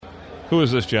Who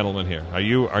is this gentleman here?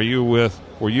 Were you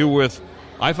with?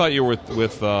 I thought you were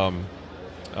with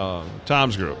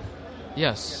Tom's group.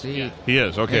 Yes, he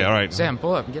is. Okay, yeah. all right. Sam,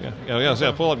 pull up.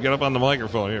 Sam, pull up. Get up on the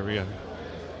microphone here.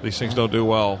 These things don't do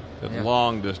well at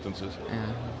long distances.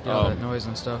 Yeah, get all that noise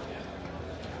and stuff.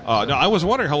 No, I was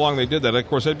wondering how long they did that. Of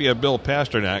course, that'd be a Bill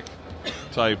Pasternak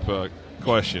type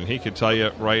question. He could tell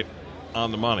you right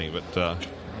on the money. But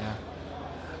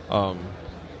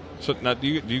so now, do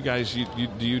you guys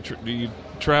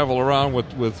travel around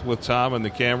with Tom and the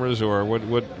cameras, or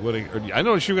what? I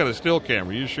noticed you got a still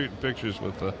camera. You're shooting pictures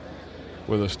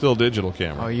with a still digital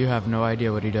camera. Oh, you have no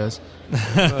idea what he does.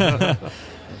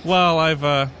 Well,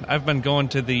 I've been going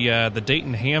to the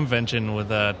Dayton Hamvention with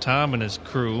Tom and his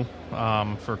crew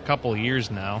for a couple of years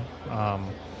now.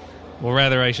 Well,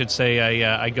 rather, I should say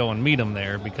I go and meet him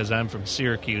there because I'm from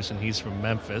Syracuse and he's from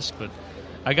Memphis. But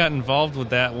I got involved with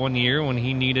that one year when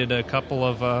he needed a couple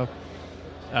of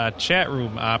chat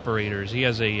room operators. He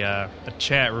has a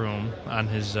chat room on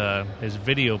his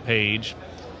video page,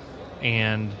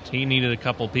 and he needed a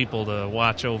couple people to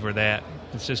watch over that.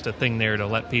 It's just a thing there to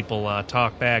let people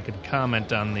talk back and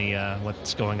comment on the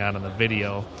what's going on in the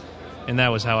video. And that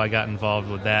was how I got involved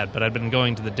with that. But I've been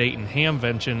going to the Dayton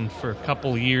Hamvention for a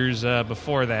couple years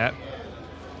before that.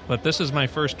 But this is my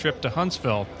first trip to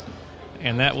Huntsville.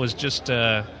 And that was just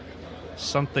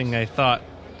something I thought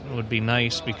would be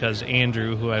nice because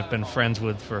Andrew, who I've been friends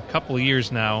with for a couple of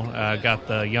years now, got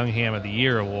the Young Ham of the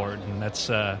Year award. And that's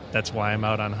why I'm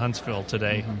out on Huntsville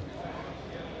today. Mm-hmm.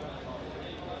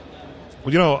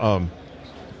 Well,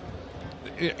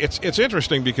 it's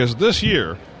interesting because this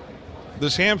year,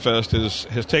 this Hamfest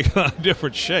has taken on a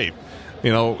different shape.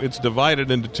 It's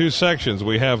divided into two sections.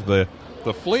 We have the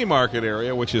flea market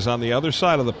area, which is on the other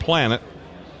side of the planet,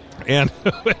 and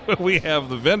we have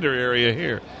the vendor area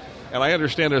here. And I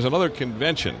understand there's another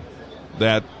convention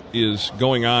that is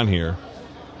going on here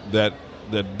that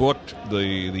booked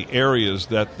the areas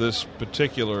that this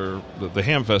particular the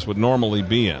Hamfest would normally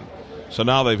be in. So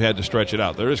now they've had to stretch it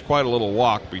out. There is quite a little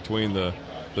walk between the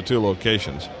two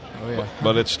locations. Oh, yeah.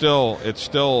 But it's still I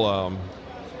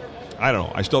don't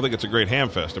know. I still think it's a great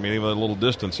Hamfest. I mean, even a little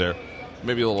distance there,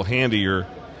 maybe a little handier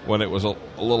when it was a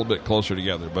little bit closer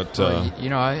together. But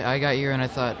I got here and I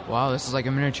thought, wow, this is like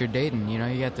a miniature Dayton.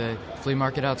 You got the flea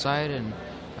market outside and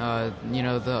all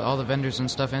the vendors and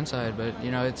stuff inside. But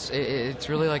it's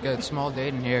really like a small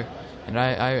Dayton here, and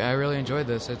I really enjoyed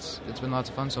this. It's been lots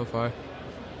of fun so far.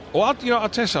 Well, I'll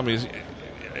tell you something.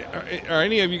 Are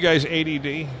any of you guys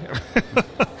ADD?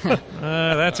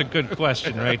 That's a good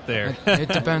question right there. It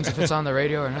depends if it's on the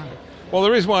radio or not. Well,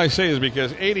 the reason why I say is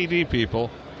because ADD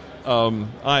people,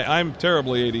 I'm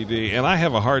terribly ADD, and I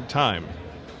have a hard time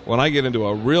when I get into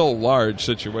a real large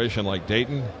situation like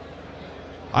Dayton.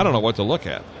 I don't know what to look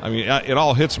at. I mean, it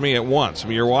all hits me at once. I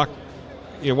mean, you're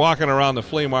walking around the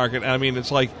flea market, and I mean,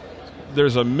 it's like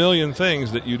there's a million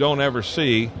things that you don't ever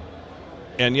see.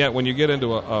 And yet, when you get into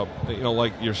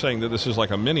like you're saying that this is like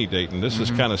a mini Dayton, this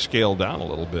is kind of scaled down a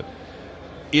little bit.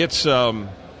 It's a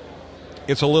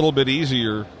little bit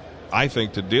easier, I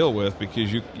think, to deal with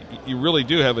because you really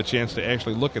do have a chance to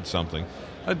actually look at something.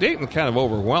 Dayton's kind of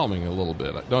overwhelming a little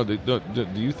bit.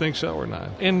 Do you think so or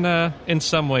not? In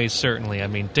some ways, certainly. I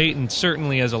mean, Dayton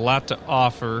certainly has a lot to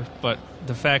offer, but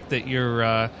the fact that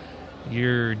you're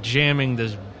jamming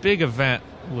this big event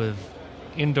with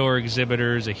indoor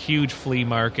exhibitors, a huge flea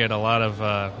market, a lot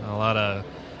of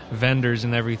vendors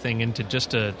and everything into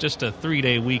just a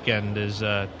 3-day weekend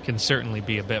can certainly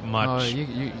be a bit much.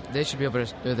 They should be able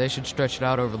to. They should stretch it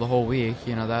out over the whole week.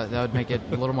 That would make it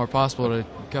a little more possible to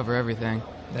cover everything.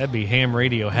 That'd be ham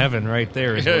radio heaven right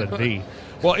there. Is what it'd be.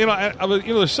 Well,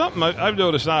 there's something I've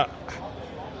noticed. I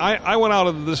went out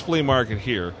of this flea market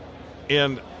here,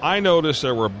 and I noticed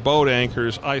there were boat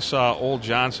anchors. I saw old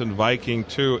Johnson Viking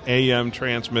 2 AM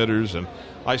transmitters, and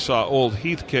I saw old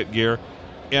Heathkit gear.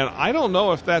 And I don't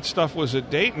know if that stuff was at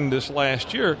Dayton this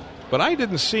last year, but I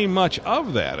didn't see much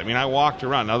of that. I mean, I walked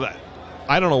around. Now,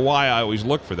 I don't know why I always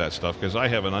look for that stuff, because I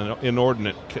have an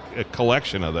inordinate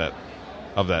collection of that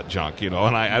junk, and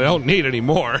I don't need any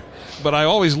more, but I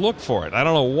always look for it. I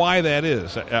don't know why that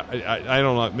is. I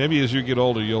don't know. Maybe as you get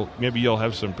older, you'll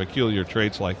have some peculiar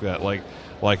traits like that, like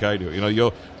I do.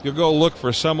 You'll go look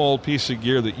for some old piece of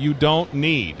gear that you don't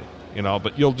need,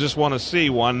 but you'll just want to see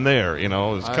one there.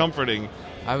 It's comforting.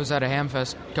 I was at a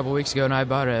Hamfest a couple weeks ago, and I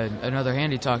bought another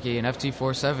handy talkie, an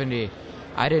FT470.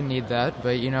 I didn't need that,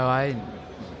 but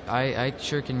I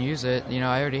sure can use it.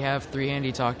 I already have 3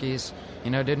 handy talkies.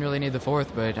 Didn't really need the 4th,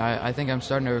 but I think I'm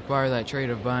starting to require that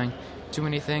trait of buying too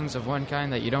many things of one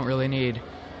kind that you don't really need.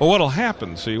 Well, what'll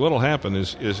happen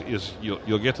is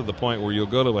you'll get to the point where you'll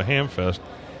go to a ham fest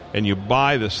and you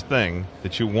buy this thing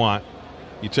that you want,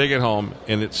 you take it home,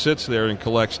 and it sits there and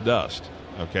collects dust,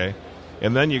 okay?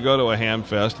 And then you go to a ham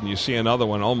fest and you see another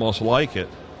one almost like it,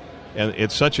 and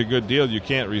it's such a good deal you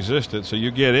can't resist it, so you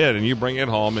get it and you bring it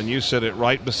home and you sit it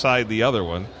right beside the other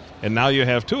one, and now you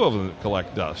have two of them that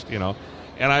collect dust, you know?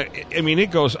 And I mean,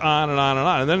 it goes on and on and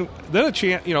on. And then a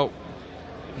chance, you know,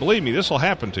 believe me, this will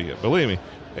happen to you. Believe me.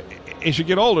 As you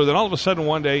get older, then all of a sudden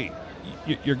one day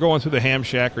you're going through the ham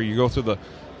shack, or you go through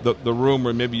the room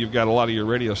where maybe you've got a lot of your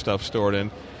radio stuff stored in,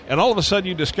 and all of a sudden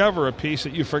you discover a piece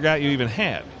that you forgot you even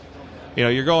had. You know,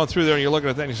 you're going through there and you're looking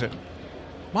at that and you say,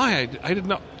 I didn't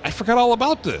know. I forgot all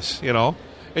about this, you know.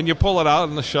 And you pull it out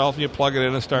on the shelf and you plug it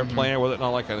in and start playing with it and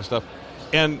all that kind of stuff.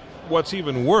 And what's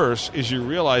even worse is you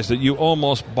realize that you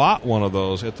almost bought one of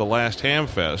those at the last ham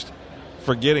fest,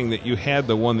 forgetting that you had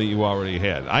the one that you already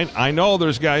had. I know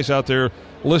there's guys out there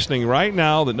listening right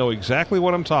now that know exactly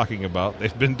what I'm talking about.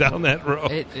 They've been down that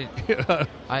road.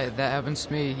 That happens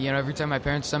to me. You know, every time my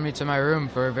parents send me to my room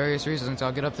for various reasons,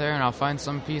 I'll get up there and I'll find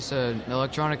some piece of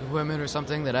electronic equipment or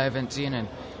something that I haven't seen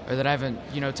or that I haven't,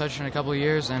 you know, touched in a couple of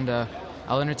years, and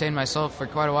I'll entertain myself for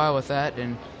quite a while with that.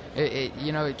 And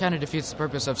it kind of defeats the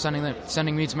purpose of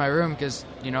sending me to my room, because,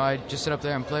 you know, I just sit up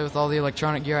there and play with all the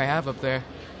electronic gear I have up there.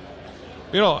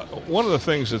 You know, one of the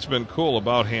things that's been cool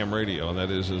about ham radio, and that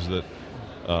is that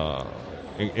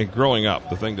in growing up,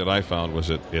 the thing that I found was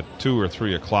at 2 or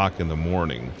 3 o'clock in the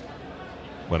morning,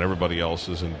 when everybody else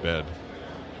is in bed,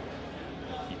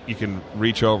 you can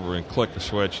reach over and click a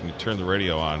switch and you turn the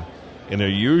radio on, and there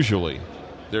usually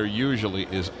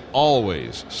is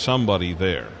always somebody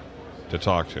there to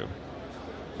talk to.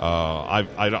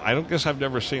 I don't guess I've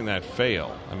never seen that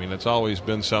fail. I mean, it's always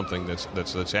been something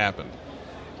that's happened,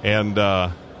 and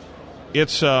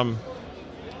it's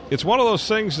one of those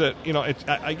things that, you know,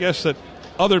 I guess that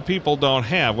other people don't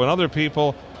have. When other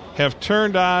people have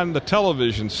turned on the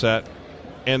television set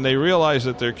and they realize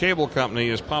that their cable company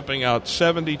is pumping out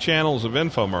 70 channels of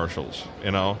infomercials,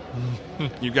 you know.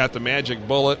 You've got the Magic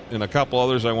Bullet and a couple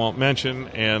others I won't mention,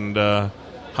 and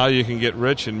how you can get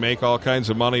rich and make all kinds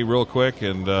of money real quick,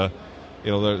 and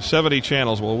you know, there's 70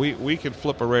 channels. Well, we could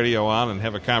flip a radio on and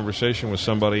have a conversation with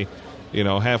somebody, you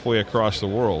know, halfway across the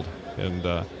world.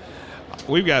 And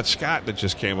we've got Scott that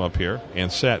just came up here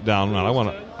and sat down, and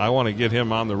I want to get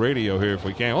him on the radio here if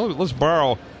we can. Well, let's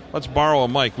borrow a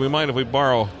mic. We mind if we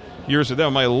borrow yours?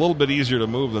 That might be a little bit easier to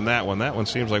move than that one. That one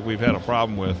seems like we've had a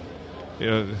problem with. You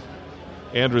know,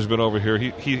 Andrew's been over here.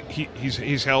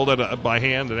 He's held it by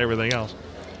hand and everything else.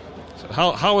 So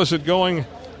how is it going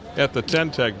at the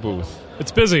Ten-Tech booth?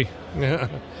 It's busy. Yeah,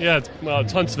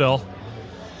 it's Huntsville.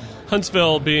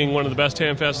 Huntsville being one of the best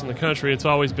ham fests in the country, it's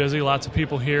always busy. Lots of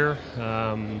people here.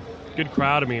 Good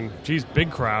crowd. I mean, geez,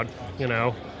 big crowd. You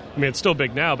know, I mean, it's still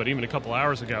big now, but even a couple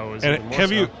hours ago it was. And even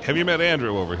more have you met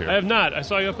Andrew over here? I have not. I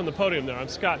saw you up on the podium there. I'm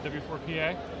Scott,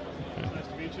 W4PA. Nice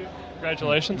to meet you.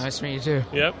 Congratulations. Nice to meet you too.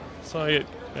 Yep. Saw you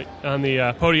on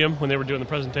the podium when they were doing the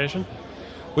presentation.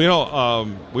 Well, you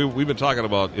know, we've been talking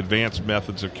about advanced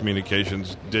methods of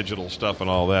communications, digital stuff, and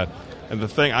all that. And the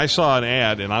thing, I saw an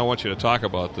ad, and I want you to talk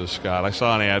about this, Scott. I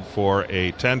saw an ad for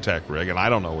a Ten-Tech rig, and I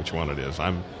don't know which one it is.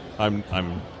 I'm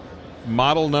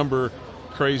model number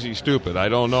crazy stupid. I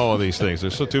don't know these things.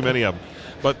 There's so too many of them.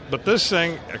 But this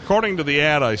thing, according to the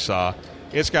ad I saw,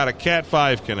 it's got a Cat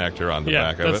 5 connector on the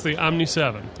back of it. Yeah, that's the Omni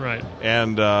 7, right.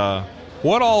 And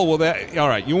what all will that... All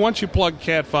right, once you plug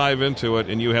Cat 5 into it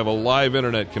and you have a live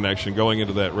internet connection going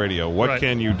into that radio, what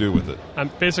can you do with it?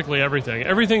 Basically everything.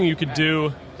 Everything you could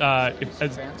do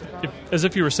as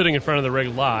if you were sitting in front of the rig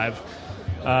live,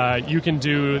 you can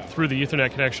do through the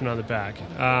Ethernet connection on the back.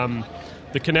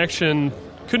 The connection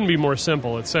couldn't be more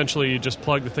simple. Essentially, you just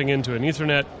plug the thing into an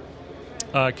Ethernet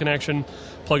connection,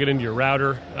 plug it into your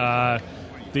router.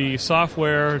 The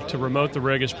software to remote the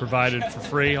rig is provided for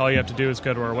free. All you have to do is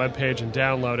go to our webpage and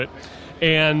download it.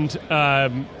 And,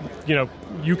 you know,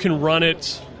 you can run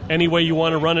it any way you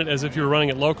want to run it as if you were running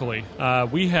it locally.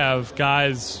 We have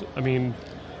guys, I mean,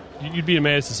 you'd be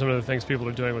amazed at some of the things people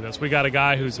are doing with this. We got a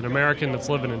guy who's an American that's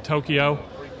living in Tokyo,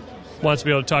 wants to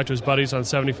be able to talk to his buddies on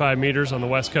 75 meters on the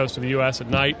west coast of the U.S. at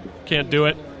night. Can't do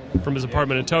it from his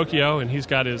apartment in Tokyo, and he's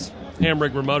got his ham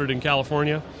rig remoted in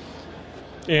California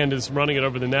and is running it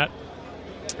over the net.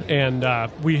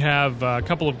 And we have a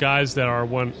couple of guys that are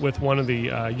with one of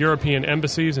the European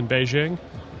embassies in Beijing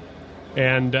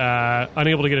and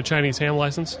unable to get a Chinese ham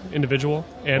license, individual,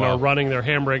 and are running their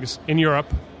ham rigs in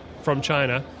Europe from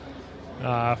China,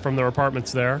 from their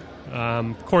apartments there.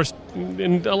 Of course,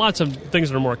 in lots of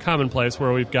things that are more commonplace,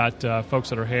 where we've got folks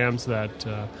that are hams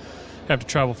that have to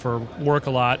travel for work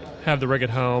a lot, have the rig at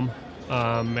home,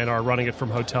 and are running it from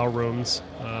hotel rooms.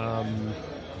 So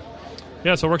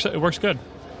it works good.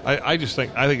 I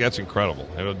think that's incredible.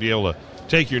 To be able to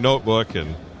take your notebook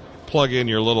and plug in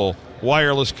your little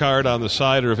wireless card on the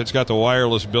side, or if it's got the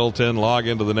wireless built in, log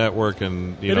into the network,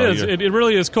 and it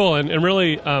really is cool, and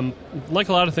really, like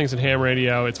a lot of things in ham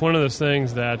radio, it's one of those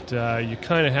things that you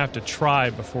kind of have to try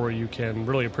before you can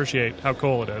really appreciate how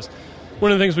cool it is.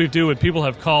 One of the things we do when people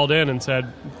have called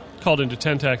into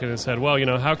Ten-Tech and said,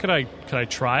 well, how could I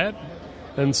try it?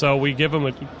 And so we give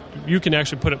them you can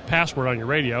actually put a password on your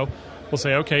radio. We'll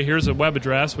say, okay, here's a web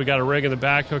address. We got a rig in the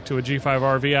back hooked to a G5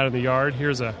 RV out in the yard.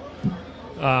 Here's a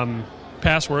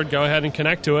password. Go ahead and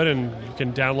connect to it, and you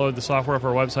can download the software for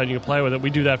our website. You can play with it. We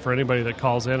do that for anybody that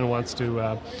calls in and wants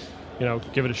to,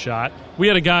 give it a shot. We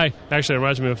had a guy. Actually, it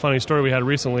reminds me of a funny story we had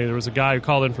recently. There was a guy who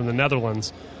called in from the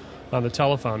Netherlands on the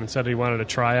telephone and said he wanted to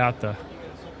try out the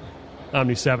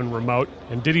Omni 7 remote,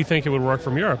 and did he think it would work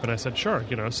from Europe? And I said, sure.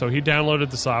 So he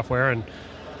downloaded the software, and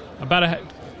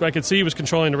I could see he was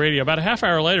controlling the radio. About a half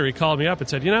hour later, he called me up and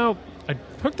said, I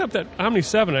hooked up that Omni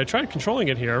 7, and I tried controlling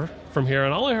it from here,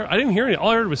 and I didn't hear anything.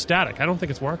 All I heard was static. I don't think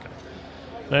it's working.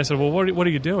 And I said, well, what are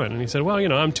you doing? And he said, well,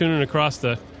 I'm tuning across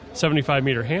the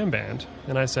 75-meter ham band.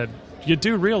 And I said, you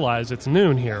do realize it's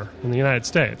noon here in the United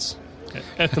States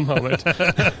at the moment.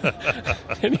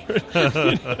 And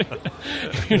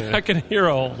you're not going to hear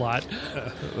a whole lot.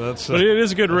 But it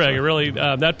is a good rig. It really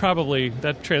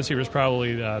that transceiver is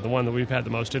probably the one that we've had the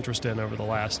most interest in over the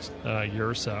last year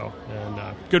or so.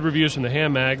 And good reviews from the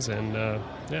ham mags, and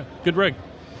good rig.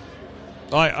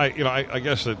 I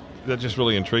guess that just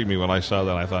really intrigued me when I saw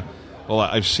that. I thought, well,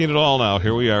 I've seen it all now.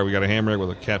 Here we are. We got a ham rig with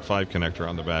a Cat 5 connector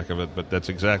on the back of it. But that's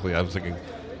exactly, I was thinking,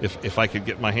 if I could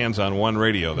get my hands on one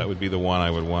radio, that would be the one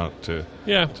I would want to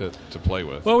play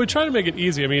with. Well, we try to make it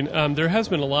easy. I mean, there has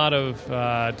been a lot of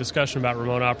discussion about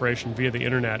remote operation via the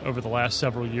Internet over the last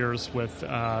several years with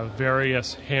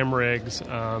various ham rigs,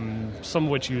 some of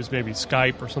which use maybe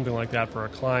Skype or something like that for a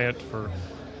client for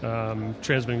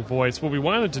transmitting voice. What we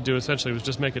wanted to do essentially was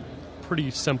just make it pretty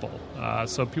simple.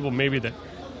 So people maybe that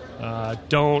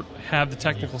don't have the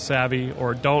technical savvy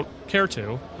or don't care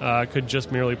to could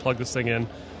just merely plug this thing in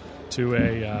to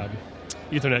a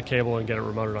Ethernet cable and get it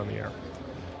remoted on the air.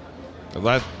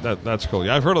 That's cool.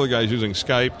 Yeah, I've heard of the guys using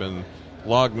Skype and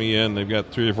Log Me In. They've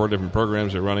got 3 or 4 different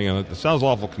programs they're running on it. It sounds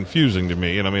awful confusing to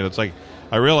me. It's like,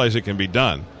 I realize it can be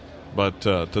done, but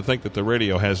to think that the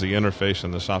radio has the interface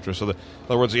and the software. So in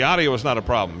other words, the audio is not a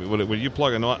problem. When you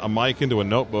plug a mic into a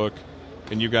notebook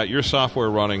and you've got your software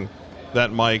running,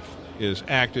 that mic is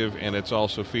active, and it's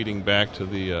also feeding back to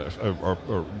the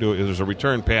there's a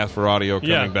return path for audio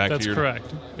coming back to your. Yeah, that's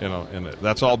correct. And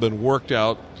that's all been worked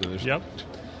out. Yep.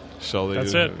 So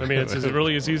that's it. I mean, it's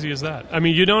really as easy as that. I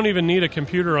mean, you don't even need a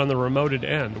computer on the remoted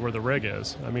end where the rig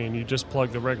is. I mean, you just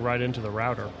plug the rig right into the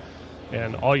router,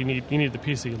 and all you need the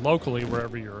PC locally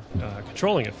wherever you're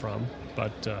controlling it from,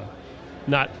 but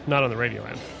not on the radio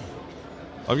end.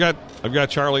 I've got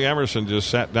Charlie Emerson just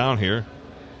sat down here.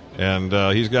 And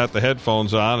he's got the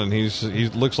headphones on, and he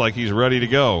looks like he's ready to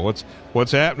go.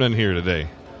 What's happening here today?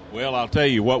 Well, I'll tell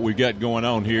you what we've got going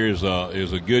on here is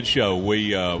a good show.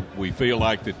 We feel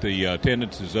like that the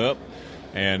attendance is up,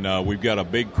 and we've got a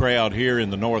big crowd here in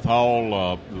the North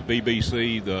Hall, the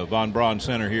VBC, the Von Braun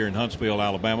Center here in Huntsville,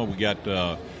 Alabama.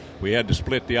 We had to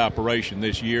split the operation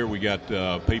this year. We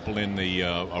got people in the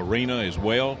arena as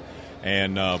well.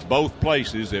 And both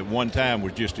places at one time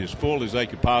were just as full as they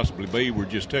could possibly be. We're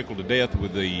just tickled to death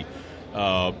with the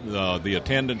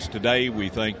attendance today. We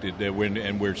think that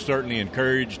we're certainly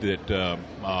encouraged that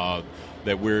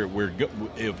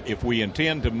if we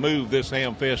intend to move this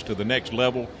Ham Fest to the next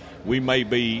level, we may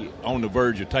be on the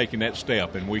verge of taking that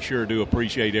step. And we sure do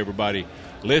appreciate everybody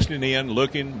listening in,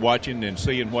 looking, watching, and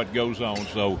seeing what goes on.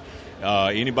 So.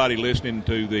 Anybody listening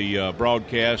to the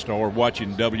broadcast or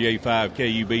watching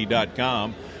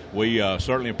WA5KUB.com, we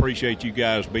certainly appreciate you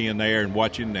guys being there and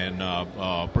watching, and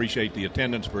appreciate the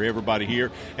attendance for everybody here,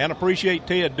 and appreciate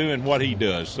Ted doing what he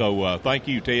does. So thank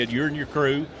you, Ted. You and your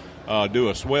crew do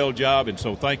a swell job, and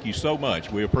so thank you so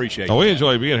much. We appreciate it. We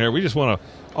enjoy being here. We just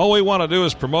all we want to do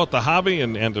is promote the hobby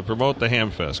and to promote the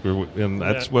Ham Fest, and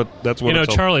that's what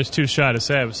Charlie's too shy to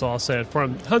say it, so I'll say it for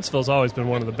him. Huntsville's always been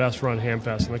one of the best run Ham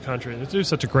Fests in the country. They do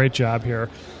such a great job here.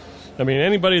 I mean,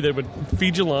 anybody that would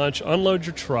feed you lunch, unload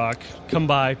your truck, come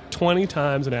by 20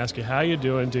 times and ask you how you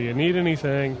doing, do you need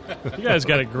anything? You guys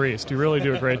got it greased. You really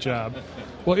do a great job.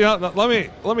 Well, yeah.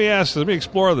 Let me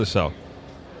explore this out.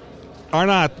 Are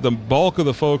not the bulk of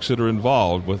the folks that are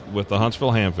involved with the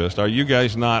Huntsville Ham Fest, are you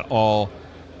guys not all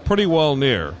pretty well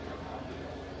near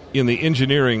in the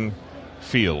engineering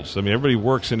fields. I mean, everybody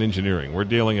works in engineering. We're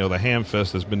dealing with a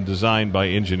Hamfest that's been designed by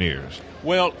engineers.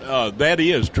 Well, that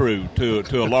is true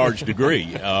to a large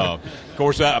degree. Of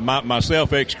course,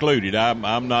 myself excluded.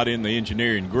 I'm not in the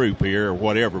engineering group here or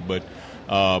whatever, but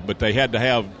they had to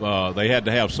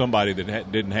have somebody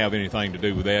that didn't have anything to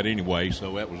do with that anyway.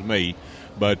 So that was me.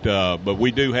 But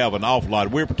we do have an awful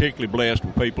lot. We're particularly blessed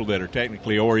with people that are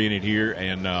technically oriented here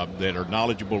and that are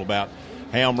knowledgeable about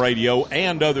ham radio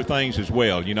and other things as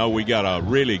well. You know, we got a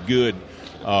really good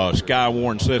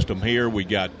Skywarn system here. We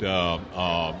got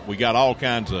all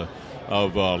kinds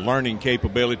of learning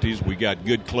capabilities. We got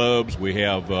good clubs. We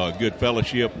have good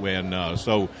fellowship, and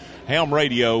so ham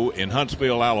radio in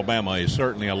Huntsville, Alabama, is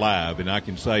certainly alive, and I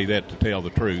can say that to tell the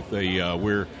truth.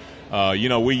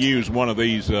 We use one of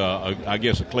these, I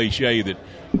guess, a cliche that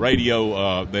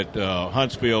radio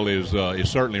Huntsville is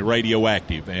certainly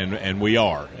radioactive, and we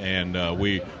are, and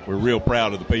we're real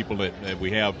proud of the people that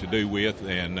we have to do with,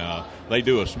 and they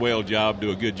do a swell job,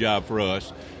 do a good job for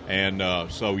us,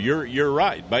 and so you're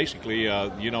right. Basically,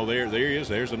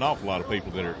 there's an awful lot of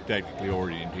people that are technically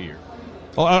oriented here.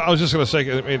 Well, I was just going to say,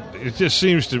 it just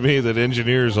seems to me that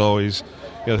engineers always,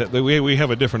 we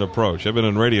have a different approach. I've been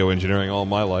in radio engineering all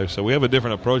my life, so we have a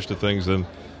different approach to things than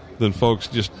folks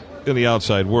just in the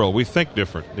outside world. We think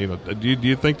different. Do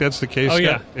you think that's the case? Oh,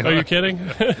 yeah. Scott? Are you kidding?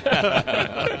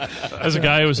 As a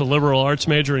guy who was a liberal arts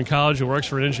major in college who works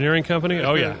for an engineering company,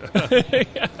 oh yeah.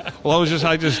 Well, I was just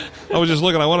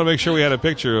looking. I want to make sure we had a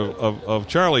picture of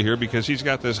Charlie here because he's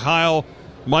got this Heil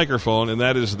microphone, and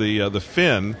that is the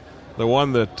Finn. The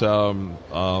one that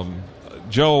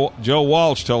Joe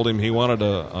Walsh told him he wanted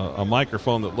a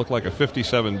microphone that looked like a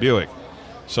 57 Buick.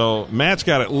 So Matt's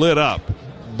got it lit up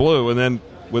blue, and then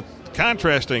with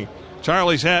contrasting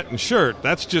Charlie's hat and shirt,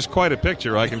 that's just quite a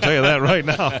picture. I can tell you that right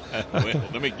now. Well,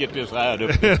 let me get this hide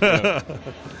up here.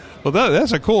 Well,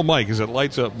 that's a cool mic because it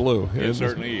lights up blue. It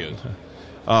certainly is.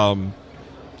 And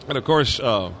of course,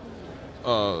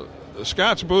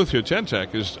 Scott's booth here,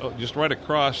 Ten-Tec, is just right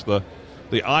across the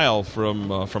aisle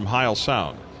from Heil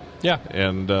Sound. Yeah.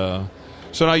 And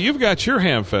so now you've got your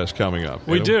Hamfest coming up.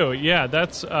 We do, yeah.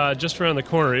 That's just around the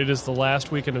corner. It is the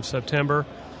last weekend of September.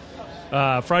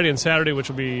 Friday and Saturday, which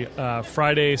will be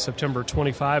Friday, September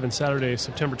 25, and Saturday,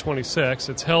 September 26.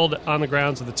 It's held on the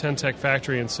grounds of the Ten-Tec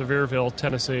factory in Sevierville,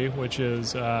 Tennessee, which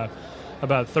is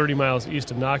about 30 miles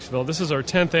east of Knoxville. This is our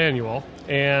 10th annual,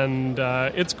 and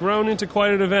it's grown into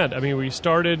quite an event. I mean, we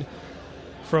started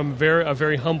from a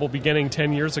very humble beginning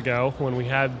 10 years ago when we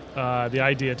had the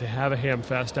idea to have a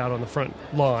Hamfest out on the front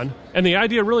lawn. And the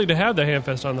idea really to have the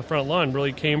Hamfest on the front lawn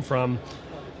really came from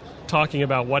talking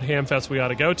about what Hamfest we ought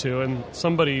to go to, and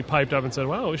somebody piped up and said,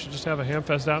 well, we should just have a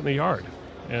Hamfest out in the yard.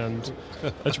 And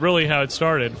that's really how it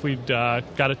started. We'd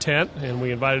got a tent, and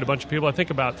we invited a bunch of people. I think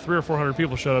about 300 or 400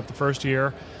 people showed up the first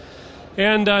year.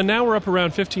 And now we're up around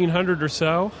 1,500 or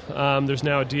so. There's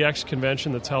now a DX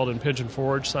convention that's held in Pigeon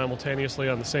Forge simultaneously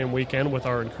on the same weekend with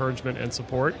our encouragement and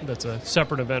support. That's a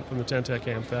separate event from the Ten-Tec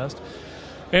Hamfest.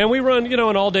 And we run,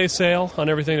 an all-day sale on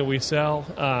everything that we sell.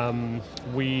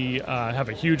 We have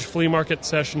a huge flea market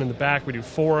session in the back. We do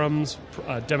forums,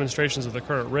 demonstrations of the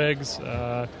current rigs.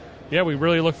 We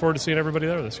really look forward to seeing everybody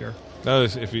there this year. Now,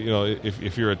 if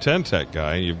you're a Ten-Tec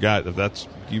guy, you've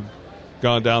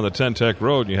gone down the Ten-Tec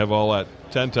road and you have all that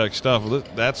Ten-Tec stuff.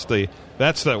 That's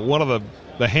one of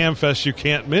the Hamfests you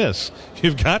can't miss.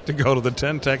 You've got to go to the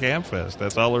Ten-Tec Hamfest.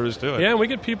 That's all there is to it. Yeah, and we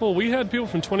had people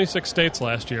from 26 states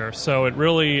last year, so it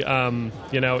really,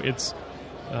 it's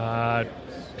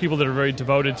people that are very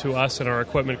devoted to us and our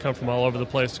equipment come from all over the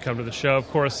place to come to the show. Of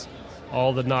course,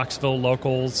 all the Knoxville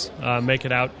locals make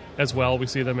it out as well. We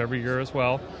see them every year as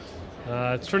well.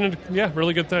 It's turned into,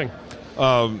 really good thing.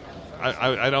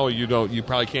 I know you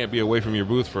probably can't be away from your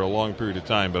booth for a long period of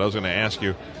time, but I was going to ask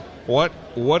you,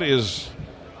 what is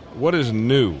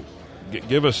new?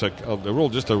 Give us a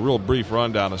real brief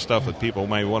rundown of stuff that people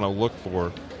may want to look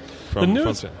for. The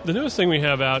newest thing we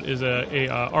have out is a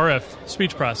RF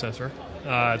speech processor.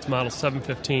 It's model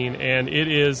 715, and it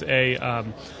is a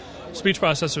speech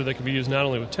processor that can be used not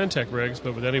only with Ten-Tec rigs,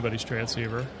 but with anybody's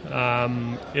transceiver.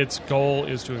 Its goal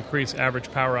is to increase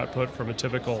average power output from a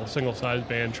typical single-sided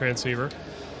band transceiver.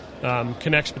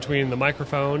 Connects between the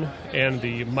microphone and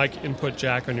the mic input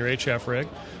jack on your HF rig.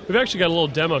 We've actually got a little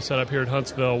demo set up here at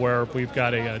Huntsville where we've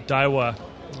got a Daiwa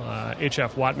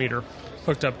HF watt meter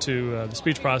hooked up to the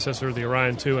speech processor, the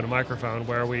Orion 2, and a microphone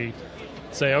where we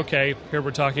say, okay, here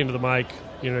we're talking to the mic.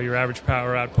 Your average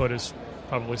power output is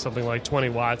probably something like 20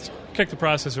 watts. Kick the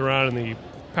processor around and the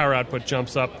power output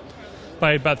jumps up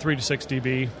by about 3 to 6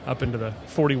 dB up into the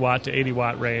 40 watt to 80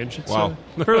 watt range. It's wow.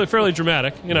 fairly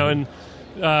dramatic, and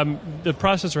The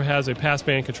processor has a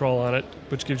passband control on it,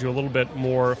 which gives you a little bit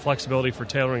more flexibility for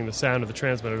tailoring the sound of the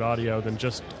transmitted audio than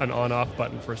just an on-off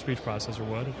button for a speech processor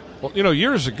would. Well,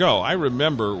 years ago, I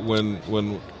remember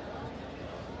when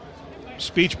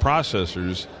speech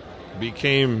processors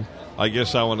became, I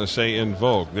guess I want to say, in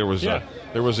vogue. There was a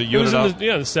unit in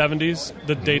the 70s.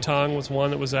 The Datong was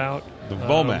one that was out. The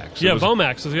Vomax.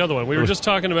 Vomax was the other one. We were just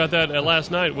talking about that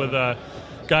last night with a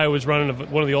guy who was running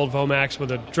one of the old Vomax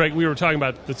with a Drake. We were talking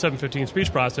about the 715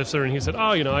 speech processor, and he said,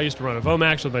 I used to run a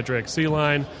Vomax with my Drake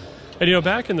C-Line. And,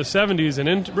 back in the 70s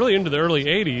and really into the early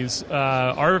 80s,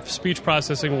 RF speech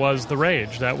processing was the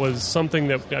rage. That was something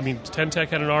that, Ten-Tec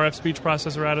had an RF speech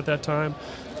processor out at that time.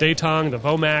 Datong, the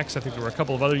Vomax, I think there were a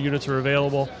couple of other units that were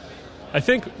available. I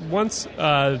think once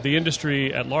the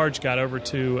industry at large got over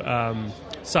to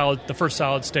the first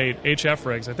solid-state HF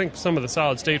rigs, I think some of the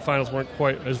solid-state finals weren't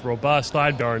quite as robust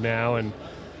sidebar now, and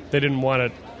they didn't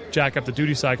want to jack up the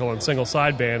duty cycle on single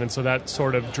sideband, and so that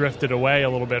sort of drifted away a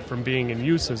little bit from being in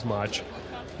use as much.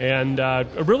 And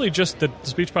really just the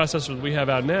speech processor that we have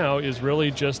out now is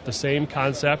really just the same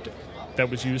concept that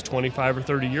was used 25 or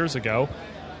 30 years ago,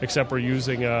 except we're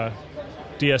using a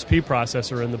DSP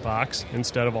processor in the box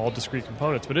instead of all discrete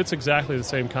components. But it's exactly the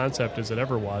same concept as it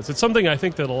ever was. It's something I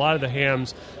think that a lot of the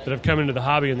hams that have come into the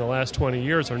hobby in the last 20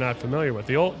 years are not familiar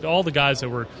with. All the guys that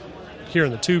were here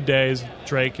in the Tube days,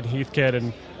 Drake and Heathkit,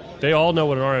 and they all know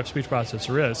what an RF speech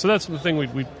processor is. So that's the thing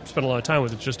we spend a lot of time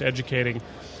with, is just educating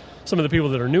some of the people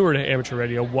that are newer to amateur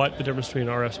radio what the difference between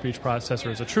an RF speech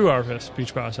processor is a true RF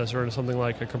speech processor and something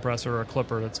like a compressor or a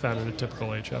clipper that's found in a typical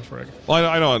HF rig. Well,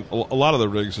 I know a lot of the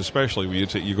rigs, especially when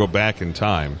you go back in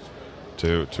time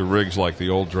to rigs like the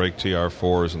old Drake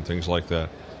TR4s and things like that,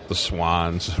 the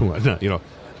Swans and whatnot,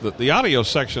 the audio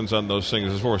sections on those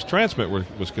things, as far as transmit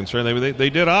was concerned, they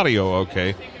did audio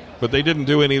okay, but they didn't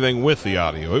do anything with the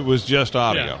audio. It was just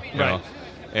audio. Yeah, right.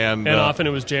 And often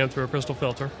it was jammed through a crystal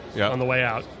filter on the way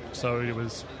out. So it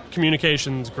was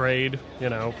communications grade,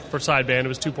 for sideband it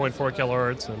was 2.4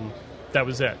 kilohertz, and that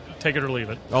was it. Take it or leave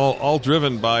it. All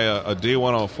driven by a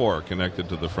D104 connected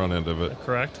to the front end of it.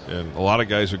 Correct. And a lot of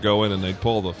guys would go in and they'd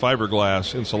pull the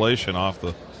fiberglass insulation off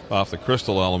the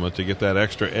crystal element to get that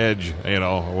extra edge,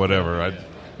 or whatever.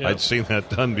 I'd seen that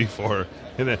done before.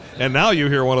 And now you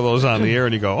hear one of those on the air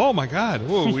and you go, oh my God,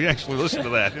 whoa, we actually listened to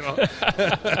that.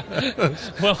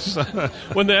 Well,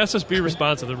 when the SSB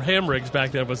response of the ham rigs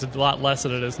back then was a lot less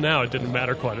than it is now, it didn't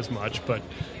matter quite as much. But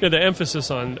the emphasis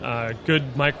on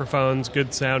good microphones,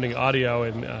 good sounding audio,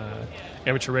 and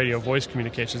amateur radio voice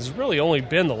communications has really only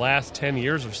been the last 10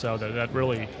 years or so that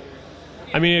really...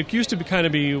 it used to be,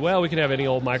 we could have any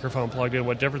old microphone plugged in.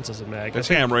 What difference does it make? It's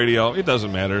ham radio. It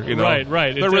doesn't matter.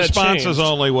 Right. The response is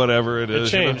only whatever it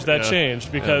is. That changed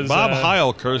because... Bob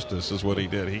Heil cursed us is what he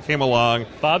did. He came along...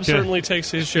 Bob certainly takes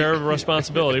his share of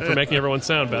responsibility for making everyone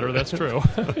sound better. That's true.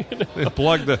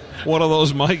 Plugged one of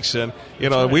those mics in.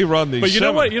 We run these... But you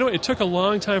know what? It took a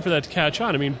long time for that to catch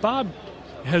on. Bob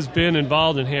has been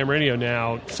involved in ham radio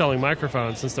now, selling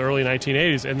microphones since the early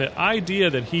 1980s, and the idea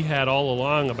that he had all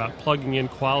along about plugging in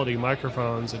quality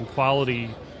microphones and quality,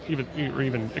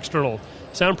 even external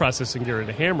sound processing gear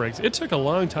into ham rigs, it took a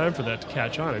long time for that to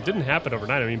catch on. It didn't happen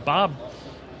overnight. Bob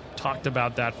talked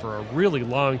about that for a really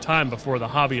long time before the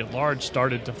hobby at large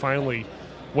started to finally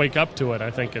wake up to it,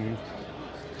 I think, and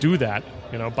do that.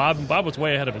 Bob was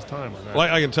way ahead of his time on that.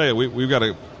 Well, I can tell you, we've got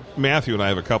Matthew and I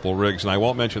have a couple of rigs, and I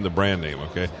won't mention the brand name,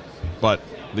 okay? But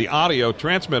the audio,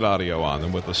 transmit audio on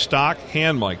them with the stock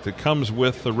hand mic that comes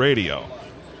with the radio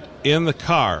in the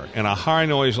car and a high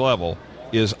noise level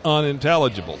is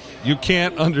unintelligible. You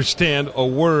can't understand a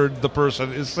word the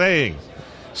person is saying.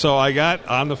 So I got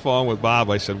on the phone with Bob.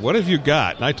 I said, what have you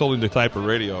got? And I told him the type of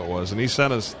radio it was, and he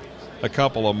sent us a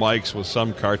couple of mics with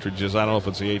some cartridges. I don't know if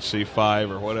it's the HC5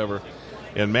 or whatever.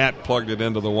 And Matt plugged it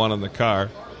into the one in the car.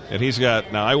 And he's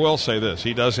got, now I will say this,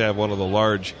 he does have one of the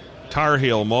large Tar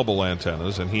Heel mobile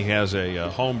antennas, and he has a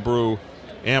homebrew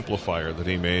amplifier that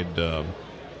he made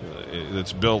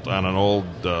that's built on an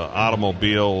old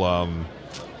automobile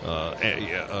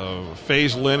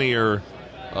phase linear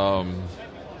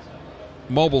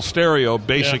mobile stereo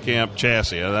basic amp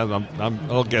chassis.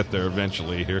 I'll get there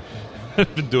eventually here.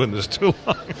 I've been doing this too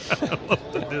long. I'm a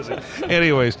little dizzy.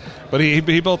 Anyways, but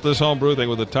he built this homebrew thing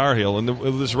with a Tar Heel, and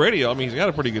with this radio, he's got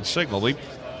a pretty good signal.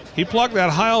 He plugged that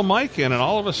Heil mic in, and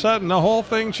all of a sudden the whole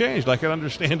thing changed. I could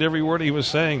understand every word he was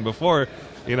saying before.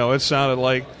 It sounded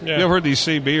like Yeah. you ever heard these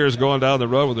CBers going down the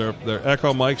road with their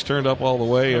echo mics turned up all the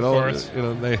way. Of course.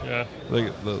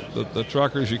 The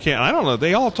truckers. You can't. I don't know.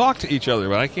 They all talk to each other,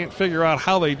 but I can't figure out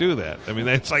how they do that. I mean,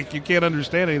 it's like you can't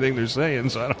understand anything they're saying.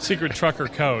 So I don't. Secret trucker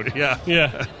code. Yeah.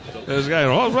 Yeah. This guy.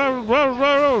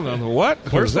 What?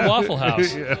 Where's the that? Waffle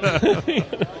House?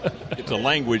 It's a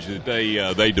language that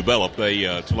they develop.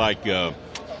 It's like I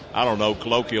don't know,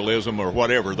 colloquialism or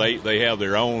whatever. They have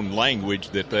their own language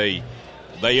that they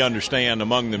understand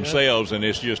among themselves, and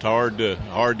it's just hard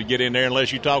to get in there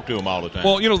unless you talk to them all the time.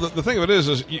 Well, the thing of it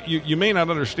is you may not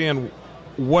understand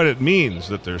what it means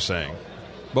that they're saying,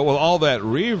 but with all that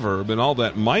reverb and all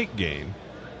that mic gain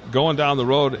going down the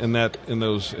road in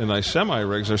those semi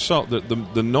rigs,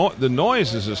 the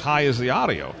noise is as high as the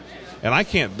audio, and I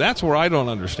can't. That's where I don't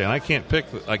understand. I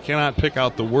cannot pick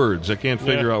out the words. I can't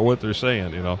figure out what they're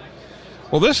saying.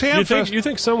 Well, this Hamfest. You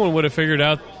think someone would have figured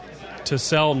out to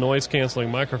sell noise-canceling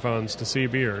microphones to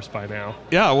CBers by now?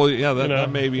 Yeah, well, yeah,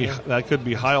 that could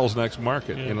be Heil's next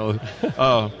market.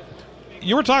 Yeah.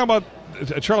 You were talking about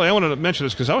Charlie. I wanted to mention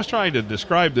this because I was trying to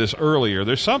describe this earlier.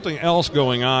 There's something else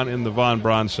going on in the Von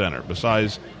Braun Center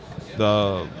besides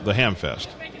the Hamfest,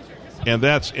 and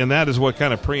that is what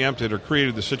kind of preempted or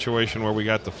created the situation where we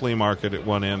got the flea market at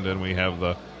one end and we have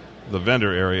the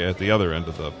vendor area at the other end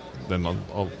of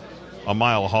a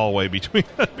mile hallway between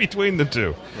the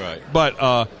two. Right.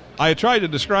 But I tried to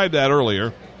describe that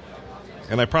earlier,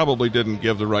 and I probably didn't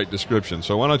give the right description.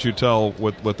 So why don't you tell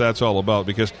what that's all about?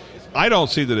 Because I don't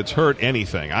see that it's hurt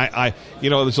anything.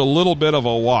 There's a little bit of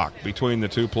a walk between the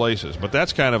two places, but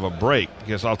that's kind of a break.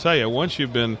 Because I'll tell you, once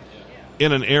you've been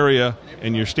in an area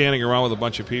and you're standing around with a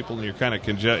bunch of people and you're kind of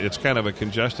it's kind of a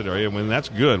congested area. I mean, that's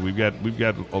good. We've got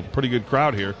a pretty good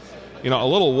crowd here. A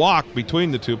little walk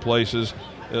between the two places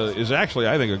is actually,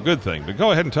 I think, a good thing. But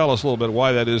go ahead and tell us a little bit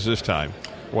why that is this time.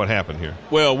 What happened here?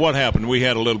 Well, what happened, we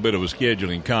had a little bit of a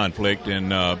scheduling conflict,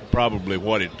 and probably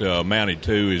what it amounted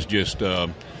to is just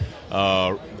that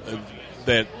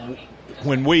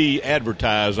when we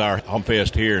advertise our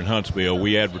Hamfest here in Huntsville,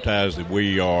 we advertise that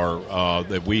we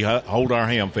hold our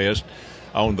Hamfest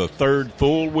on the third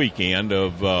full weekend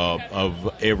of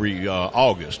every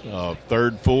August,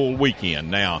 third full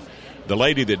weekend. Now, the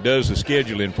lady that does the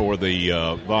scheduling for the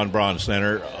Von Braun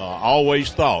Center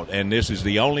always thought, and this is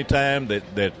the only time that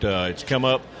it's come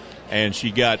up, and she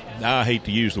got, I hate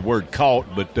to use the word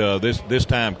caught, but this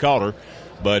time caught her.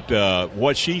 But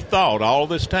what she thought all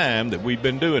this time that we've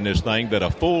been doing this thing, that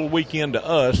a full weekend to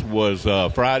us was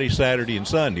Friday, Saturday, and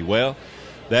Sunday. Well,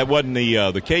 that wasn't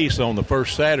the case on the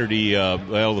first Saturday.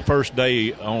 The first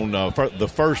day on the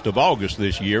 1st of August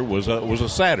this year was a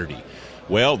Saturday.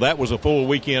 Well, that was a full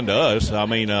weekend to us. I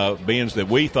mean, being that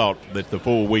we thought that the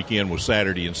full weekend was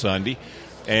Saturday and Sunday.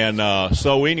 And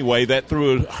so anyway, that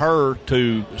threw her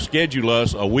to schedule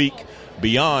us a week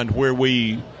beyond where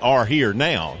we are here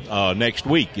now. Next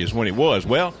week is when it was.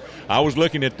 Well, I was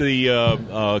looking at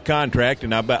the contract,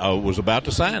 and I was about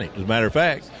to sign it, as a matter of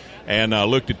fact. And I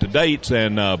looked at the dates,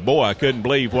 and boy, I couldn't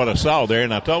believe what I saw there.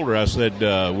 And I told her, I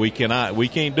said, we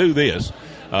can't do this.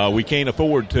 We can't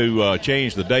afford to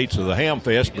change the dates of the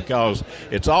Hamfest because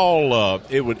it's all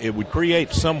it would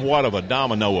create somewhat of a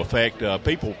domino effect.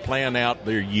 People plan out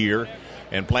their year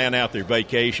and plan out their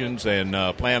vacations and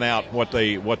plan out what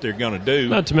they're going to do.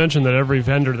 Not to mention that every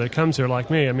vendor that comes here, like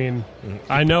me, I mean,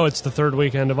 I know it's the third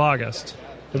weekend of August.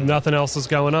 Nothing else is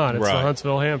going on. It's right. The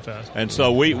Huntsville Hamfest. And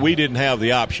so we didn't have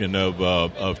the option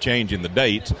of changing the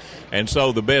dates. And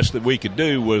so the best that we could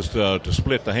do was to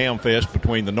split the Hamfest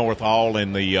between the North Hall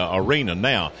and the arena.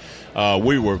 Now,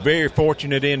 we were very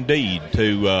fortunate indeed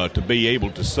to be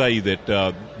able to say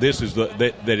that this is that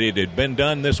it had been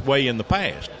done this way in the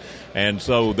past. And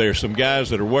so there's some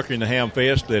guys that are working the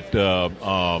Hamfest that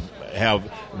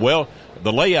have, well,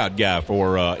 the layout guy,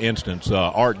 for instance,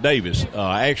 Art Davis,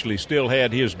 actually still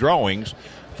had his drawings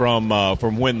from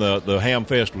when the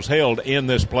Hamfest was held in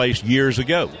this place years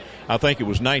ago. I think it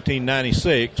was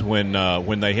 1996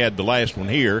 when they had the last one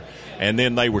here, and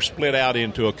then they were split out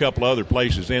into a couple other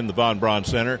places in the Von Braun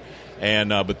Center. And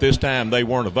but this time they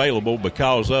weren't available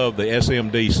because of the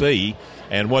SMDC.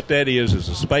 And what that is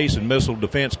a Space and Missile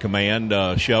Defense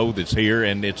Command show that's here,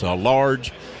 and it's a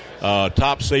large,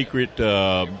 top secret,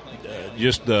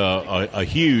 just a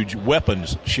huge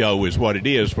weapons show is what it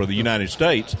is for the United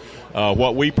States.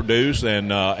 What we produce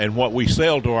and what we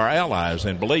sell to our allies,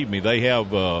 and believe me, they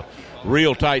have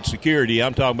real tight security.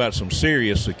 I'm talking about some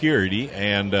serious security,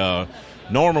 and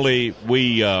normally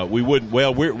we wouldn't.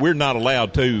 Well, we're not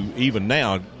allowed to even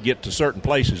now get to certain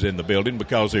places in the building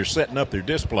because they're setting up their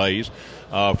displays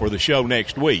for the show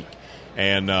next week.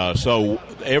 And so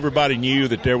everybody knew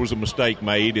that there was a mistake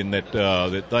made and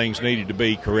that things needed to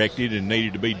be corrected and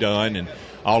needed to be done and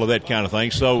all of that kind of thing.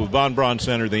 So Von Braun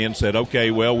Center then said, okay,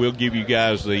 well, we'll give you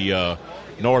guys the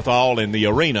North Hall and the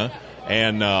arena.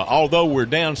 And although we're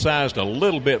downsized a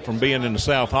little bit from being in the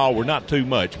South Hall, we're not too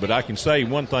much. But I can say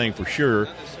one thing for sure,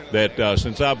 that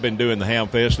since I've been doing the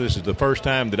Hamfest, this is the first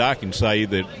time that I can say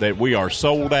that we are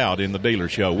sold out in the dealer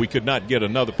show. We could not get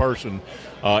another person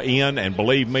in, and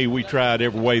believe me, we tried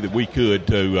every way that we could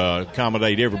to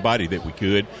accommodate everybody that we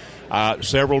could.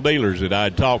 Several dealers that I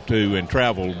had talked to and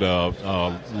traveled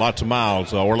lots of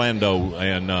miles, Orlando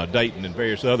and Dayton and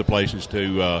various other places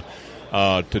to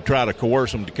try to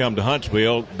coerce them to come to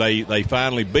Huntsville. They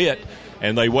finally bit,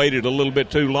 and they waited a little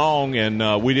bit too long,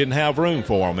 and we didn't have room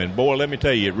for them. And, boy, let me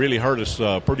tell you, it really hurt us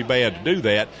pretty bad to do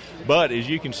that. But as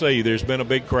you can see, there's been a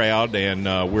big crowd, and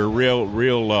we're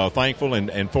real thankful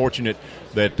and fortunate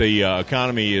that the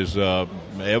economy is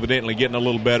evidently getting a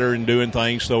little better and doing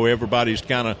things, so everybody's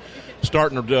kind of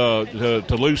starting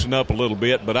to loosen up a little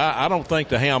bit. But I don't think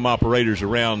the ham operators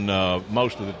around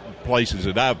most of the places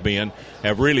that I've been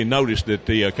have really noticed that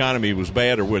the economy was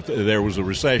bad or there was a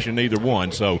recession, either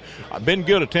one. So I've been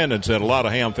good attendance at a lot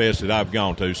of ham fests that I've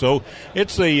gone to. So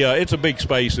it's a big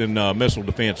space in missile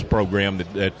defense program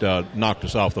that knocked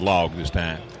us off the log this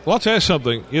time. Well, I'll tell you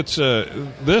something. It's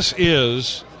this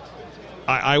is.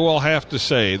 I will have to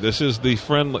say, this is the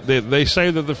friendly. They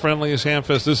say that the friendliest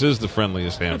Hamfest. This is the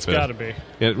friendliest Hamfest. It's got to be.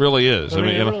 It really is. I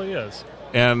mean, it really is.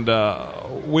 And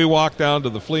we walked down to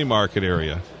the flea market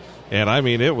area, and I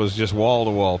mean, it was just wall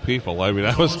to wall people. I mean,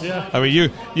 I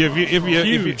mean,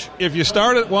 if you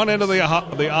start at one end of the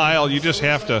aisle, you just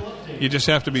have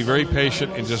to be very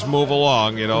patient and just move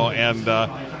along, you know. And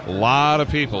a lot of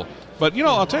people. But you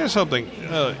know, I'll tell you something.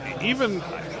 Even.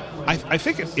 I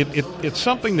think it's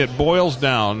something that boils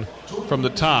down from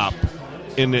the top,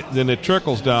 and then it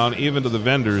trickles down even to the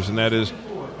vendors, and that is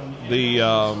the.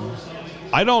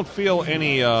 I don't feel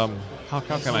any. How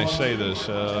can I say this?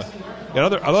 At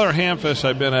other Hamfests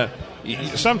I've been at,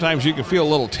 sometimes you can feel a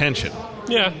little tension.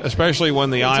 Yeah, especially when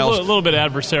the aisles a little bit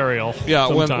adversarial. Yeah,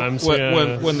 sometimes.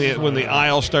 when the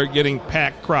aisles start getting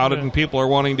packed, crowded, and people are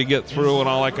wanting to get through and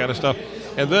all that kind of stuff,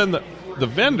 and then the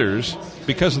vendors,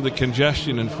 because of the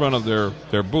congestion in front of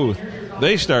their booth,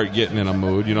 they start getting in a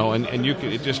mood, you know, and you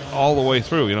can, it just all the way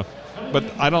through, you know. But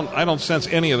I don't sense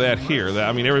any of that here.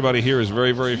 I mean, everybody here is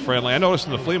very, very friendly. I noticed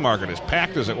in the flea market, as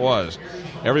packed as it was,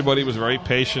 everybody was very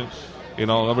patient. You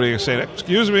know, nobody was saying,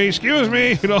 excuse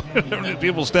me, you know,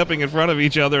 people stepping in front of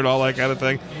each other and all that kind of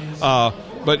thing.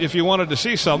 But if you wanted to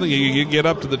see something, you get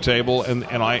up to the table, and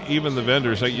even the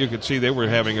vendors, you could see they were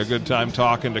having a good time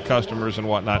talking to customers and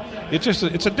whatnot. It's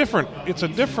a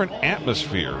different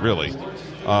atmosphere, really.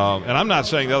 And I'm not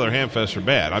saying the other Hamfests are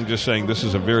bad. I'm just saying this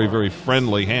is a very, very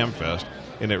friendly Hamfest,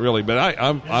 and it really. But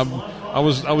I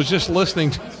was just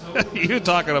listening to you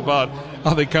talking about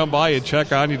how they come by and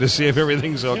check on you to see if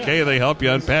everything's okay. Yeah. They help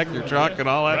you unpack your truck and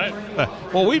all that.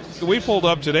 Right. Well, we pulled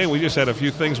up today. We just had a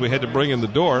few things we had to bring in the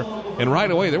door, and right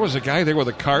away there was a guy there with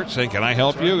a cart saying, "Can I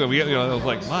help you?" And I was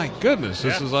like, "My goodness,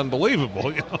 this is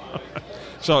unbelievable." You know?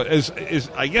 So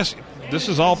I guess this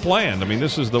is all planned. I mean,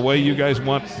 this is the way you guys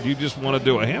want. You just want to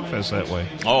do a Hamfest that way.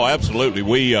 Oh, absolutely.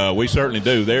 We certainly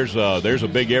do. There's a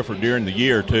big effort during the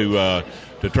year to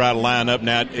try to line up.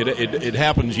 Now, it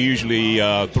happens usually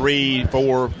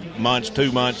 3-4 months,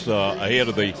 2 months ahead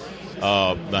of the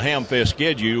Hamfest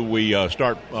schedule. We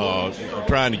start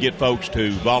trying to get folks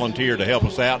to volunteer to help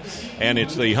us out, and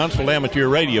it's the Huntsville Amateur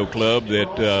Radio Club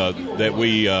that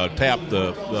we tap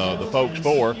the folks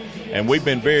for. And we've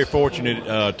been very fortunate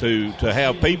to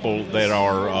have people that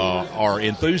are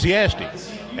enthusiastic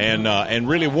and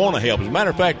really want to help. As a matter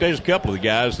of fact, there's a couple of the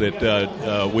guys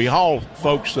that we haul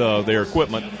folks their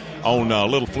equipment on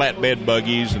little flatbed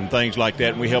buggies and things like that,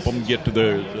 and we help them get to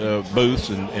the booths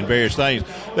and various things.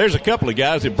 There's a couple of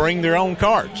guys that bring their own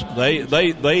carts.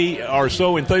 They are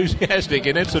so enthusiastic,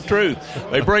 and it's the truth.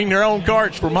 They bring their own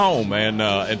carts from home and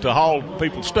to haul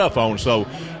people's stuff on. So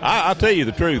I'll tell you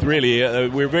the truth, really,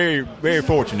 we're very, very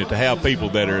fortunate to have people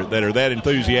that are that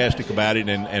enthusiastic about it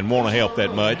and want to help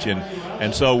that much,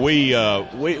 and so we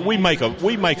make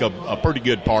a pretty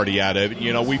good party out of it.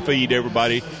 You know, we feed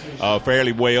everybody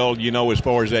fairly well. You know, as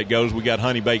far as that goes, we got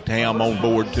honey baked ham on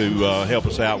board to help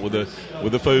us out with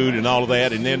the food and all of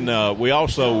that, and then we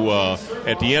also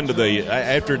at the end of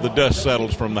after the dust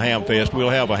settles from the Hamfest,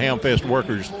 we'll have a Hamfest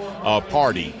workers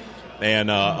party.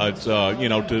 And it's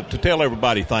to tell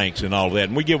everybody thanks and all of that,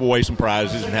 and we give away some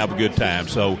prizes and have a good time.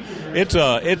 So it's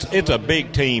a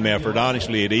big team effort,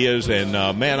 honestly it is. And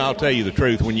man, I'll tell you the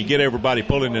truth, when you get everybody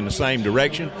pulling in the same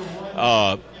direction,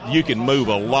 you can move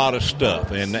a lot of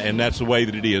stuff, and that's the way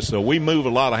that it is. So we move a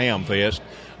lot of Hamfest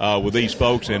with these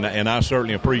folks, and I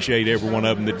certainly appreciate every one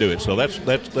of them that do it. So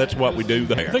that's what we do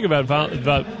there. Think about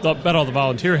all the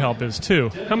volunteer help is too.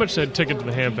 How much did a ticket to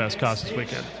the Hamfest cost this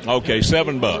weekend? Okay,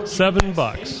 $7.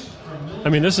 $7. I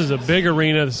mean, this is a big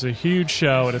arena. This is a huge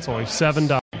show, and it's only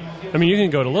 $7. I mean, you can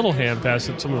go to Little Hamfest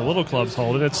that some of the little clubs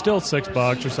hold, and it's still $6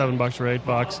 or $7 or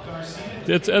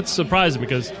 $8. It's surprising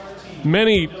because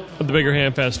many of the bigger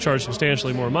Hamfests charge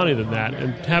substantially more money than that,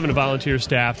 and having a volunteer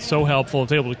staff is so helpful.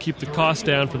 It's able to keep the cost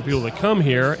down for the people that come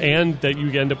here, and that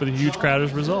you end up with a huge crowd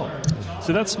as a result.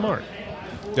 So that's smart.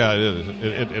 Yeah, it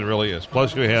is. It really is.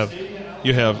 Plus,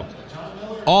 you have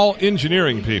all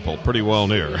engineering people pretty well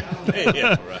near,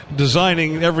 Yeah, right.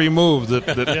 designing every move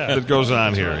that goes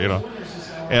on here. You know,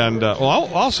 and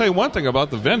I'll say one thing about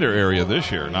the vendor area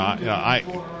this year. Now, I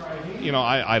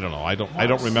don't know. I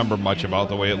don't remember much about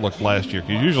the way it looked last year.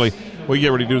 Because usually we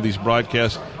get ready to do these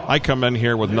broadcasts, I come in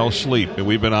here with no sleep, and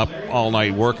we've been up all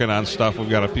night working on stuff. We've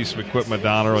got a piece of equipment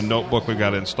down or a notebook we've got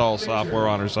to install software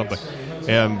on or something.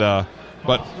 And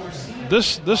but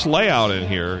this layout in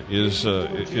here is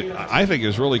I think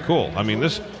is really cool. I mean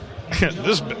this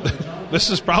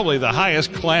is probably the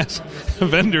highest class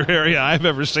vendor area I've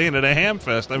ever seen at a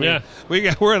Hamfest. I mean,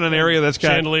 we're in an area that's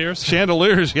got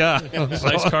chandeliers, yeah.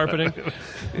 Nice carpeting.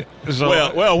 So,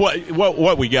 well,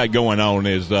 what we got going on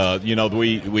is,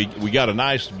 we got a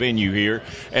nice venue here,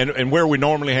 and where we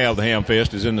normally have the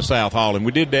Hamfest is in the South Hall, and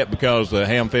we did that because the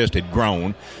Hamfest had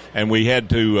grown, and we had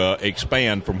to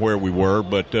expand from where we were.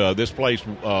 But this place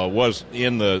was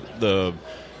in the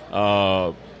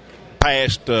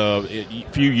past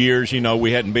few years,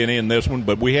 we hadn't been in this one,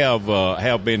 but we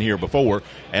have been here before,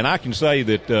 and I can say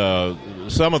that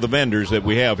some of the vendors that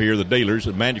we have here, the dealers,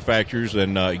 the manufacturers,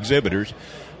 and exhibitors,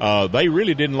 they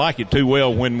really didn't like it too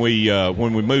well when we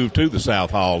moved to the South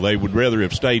Hall. They would rather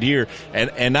have stayed here,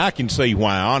 and I can see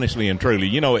why, honestly and truly.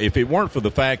 If it weren't for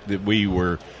the fact that we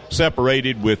were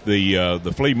separated with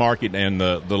the flea market and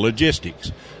the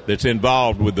logistics that's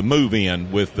involved with the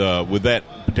move-in with that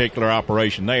particular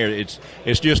operation there, it's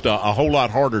just a whole lot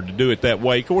harder to do it that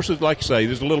way. Of course, like I say,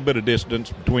 there's a little bit of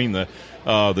distance between the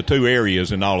two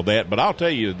areas and all of that, but I'll tell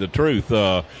you the truth,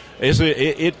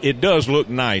 it does look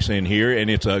nice in here, and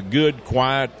it's a good,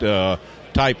 quiet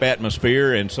type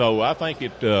atmosphere, and so I think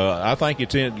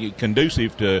it's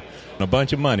conducive to a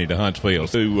bunch of money to Huntsville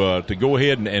to go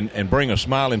ahead and bring a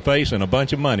smiling face and a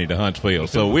bunch of money to Huntsville.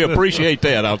 So we appreciate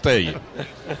that, I'll tell you.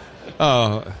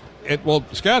 Well,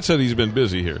 Scott said he's been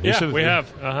busy here. We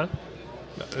have.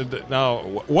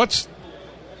 Now,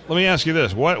 let me ask you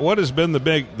this: what has been the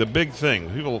big thing?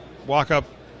 People walk up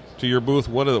to your booth.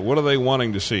 What are they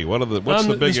wanting to see? What's the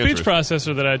big speech interest?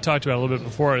 Processor that I talked about a little bit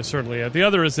before is certainly it. The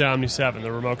other is the Omni 7,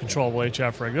 the remote controllable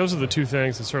HF rig. Those are the two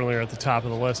things that certainly are at the top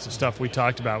of the list of stuff we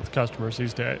talked about with customers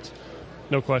these days.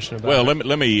 No question about it. Well,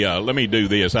 let me do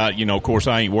this. Of course,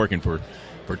 I ain't working for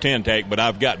Ten-Tec, but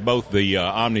I've got both the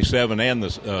Omni 7 and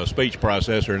the speech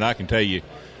processor, and I can tell you,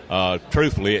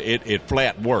 truthfully, it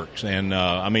flat works. And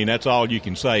that's all you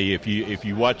can say if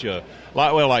you watch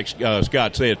like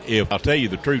Scott said. If I'll tell you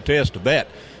the true test of that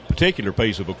particular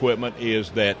piece of equipment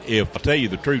is that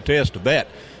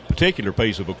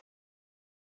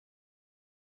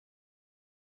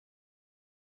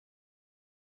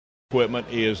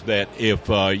if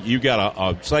you got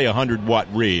a say 100-watt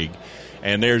rig,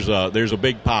 and there's a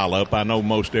big pile up. I know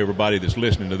most everybody that's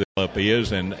listening to this up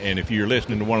is, and if you're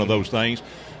listening to one of those things,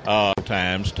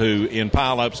 times in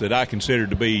pile-ups that I consider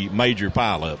to be major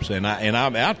pile-ups, and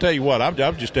I'll tell you what, I'm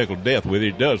just tickled to death with it.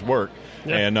 It does work,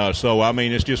 and so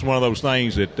it's just one of those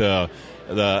things that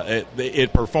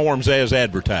it performs as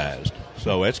advertised.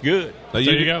 So that's good. There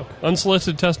you go,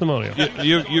 unsolicited testimonial.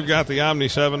 You've got the Omni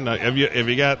 7.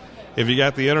 Have you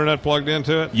got the internet plugged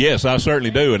into it? Yes, I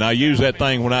certainly do, and I use that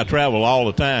thing when I travel all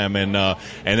the time. And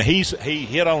he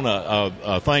hit on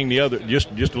a thing just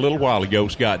a little while ago.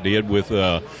 Scott did with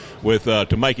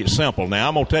to make it simple. Now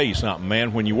I'm gonna tell you something,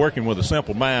 man. When you're working with a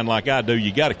simple mind like I do,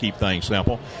 you got to keep things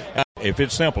simple. If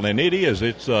it's simple, and it is,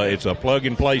 it's a plug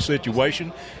and play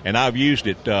situation, and I've used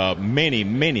it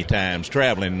many times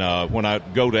traveling when I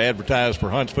go to advertise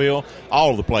for Huntsville,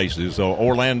 all the places,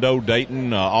 Orlando,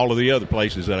 Dayton, all of the other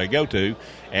places that I go to,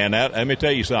 and let me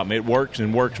tell you something, it works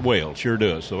and works well, sure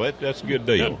does. So that's a good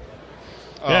deal.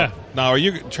 Yeah. Now,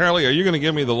 Charlie? Are you going to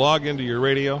give me the login to your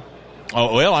radio?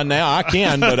 Oh well, now I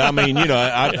can, but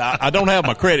I don't have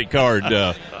my credit card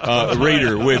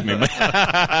reader with me.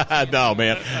 No,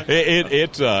 man,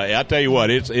 it's I tell you what,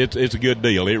 it's a good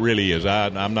deal. It really is.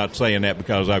 I'm not saying that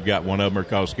because I've got one of them or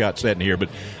because Scott's sitting here, but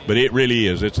it really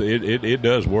is. It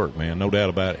does work, man. No doubt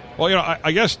about it. Well,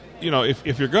 I guess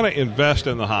if you're going to invest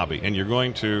in the hobby and you're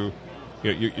going to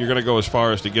you're going to go as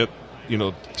far as to get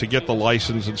the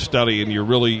license and study, and you're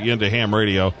really into ham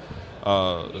radio.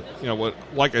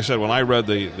 Like I said, when I read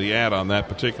the ad on that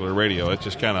particular radio, it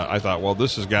just I thought, well,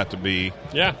 this has got to be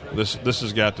this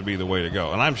has got to be the way to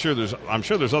go. And I'm sure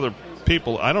there's other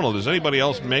people. I don't know. Does anybody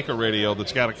else make a radio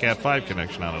that's got a Cat 5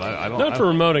 connection on it? I don't. Not for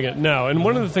remoting it, no. And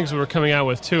one of the things that we're coming out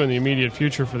with too in the immediate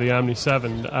future for the Omni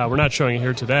 7, we're not showing it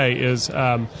here today, is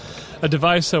a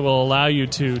device that will allow you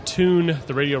to tune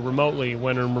the radio remotely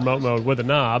when in remote mode with a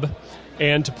knob,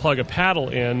 and to plug a paddle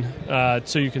in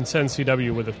so you can send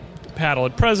CW with a paddle.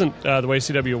 At present, the way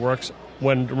CW works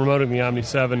when remoting the Omni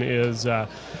 7 is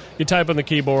you type on the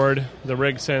keyboard, the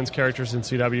rig sends characters in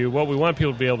CW. What we want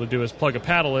people to be able to do is plug a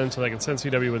paddle in so they can send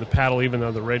CW with a paddle even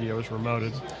though the radio is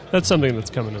remoted. That's something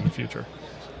that's coming in the future.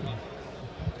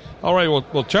 All right,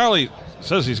 well Charlie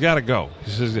says he's got to go.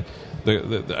 He says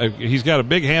he's got a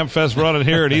big ham fest running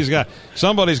here, and he's got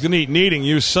somebody's going to be needing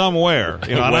you somewhere.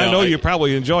 And I know you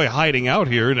probably enjoy hiding out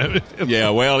here.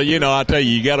 Yeah, well, I tell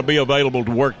you got to be available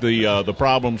to work the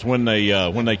problems when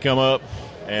they come up,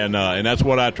 and that's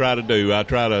what I try to do. I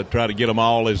try to get them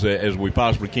all as we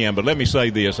possibly can. But let me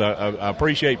say this: I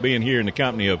appreciate being here in the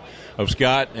company of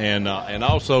Scott and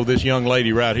also this young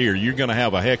lady right here. You're going to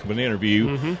have a heck of an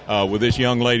interview with this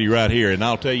young lady right here, and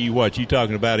I'll tell you what, you're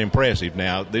talking about impressive.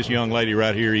 Now, this young lady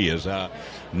right here is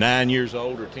 9 years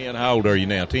old or 10. How old are you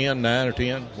now? 10, 9 or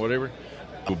 10, whatever.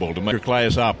 To make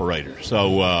class operator.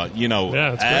 So,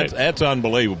 that's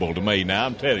unbelievable to me. Now,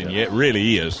 I'm telling you, it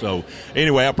really is. So,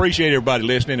 anyway, I appreciate everybody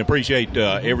listening. Appreciate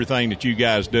everything that you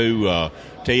guys do,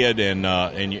 Ted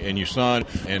and your son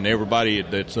and everybody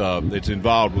that's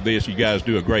involved with this. You guys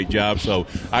do a great job. So,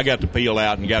 I got to peel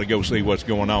out and got to go see what's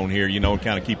going on here, and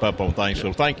kind of keep up on things.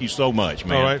 So, thank you so much,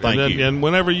 man. All right. Thank you. And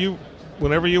whenever you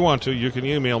want to, you can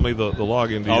email me the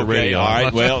login to your radio. All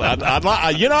right. Well, I'd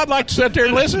like to sit there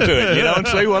and listen to it, and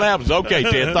see what happens. Okay,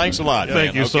 Ted. Thanks a lot.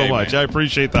 Thank you so much. Man. I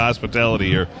appreciate the hospitality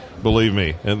here. Believe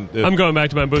me. And I'm going back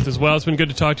to my booth as well. It's been good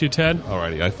to talk to you, Ted. All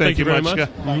righty. I thank you very much.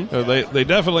 Mm-hmm. They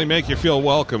definitely make you feel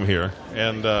welcome here,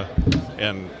 and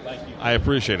I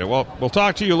appreciate it. Well, we'll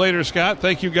talk to you later, Scott.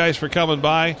 Thank you guys for coming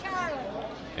by.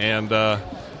 And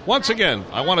once again,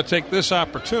 I want to take this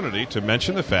opportunity to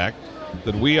mention the fact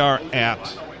that we are at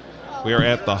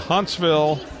the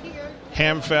Huntsville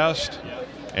Hamfest,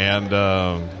 and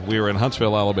we are in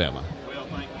Huntsville, Alabama,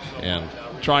 and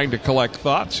trying to collect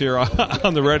thoughts here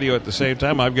on the radio at the same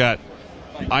time. I've got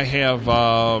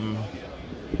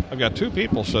two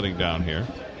people sitting down here,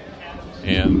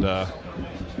 and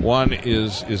one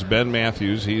is Ben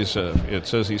Matthews. It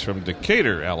says he's from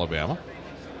Decatur, Alabama,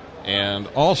 and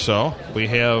also we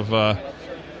have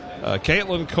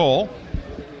Caitlin Cole.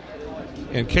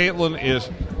 And Caitlin is.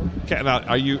 Now,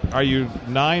 are you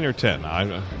 9 or 10?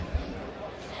 I'm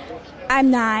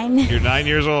 9. You're 9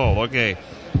 years old. Okay.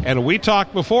 And we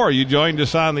talked before. You joined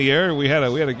us on the air. We had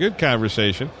a good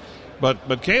conversation. But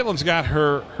Caitlin's got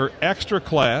her extra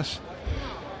class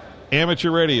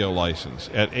amateur radio license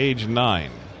at age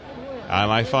 9,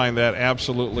 and I find that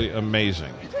absolutely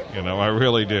amazing. I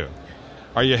really do.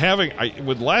 Are you having?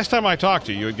 Last time I talked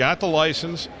to you, you got the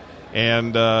license.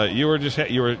 And you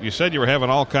said you were having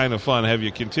all kind of fun. Have you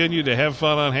continued to have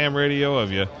fun on ham radio?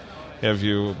 Have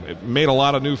you made a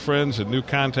lot of new friends and new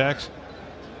contacts?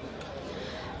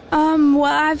 Well,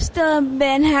 I've still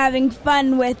been having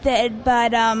fun with it,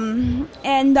 but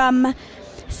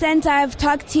since I've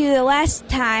talked to you the last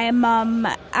time,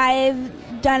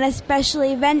 I've done a special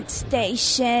event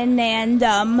station and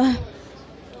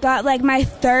got like my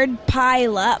third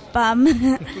pile up.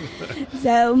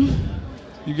 So.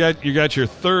 You got your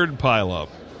third pile up.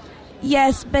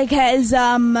 Yes, because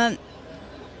I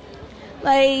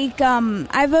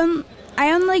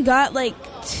only got like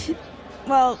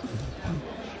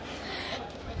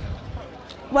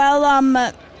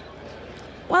let's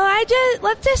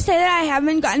just say that I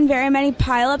haven't gotten very many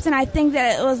pileups, and I think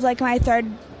that it was like my third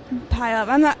pileup.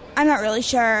 I'm not really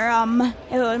sure if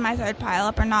it was my third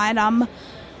pileup or not.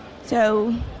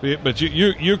 So, but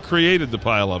you created the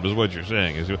pileup, is what you're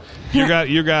saying. Is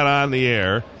you got on the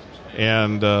air,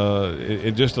 and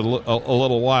in just a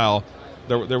little while,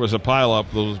 there was a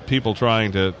pileup. Those people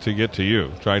trying to get to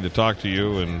you, trying to talk to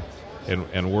you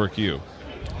and work you.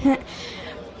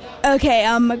 Okay,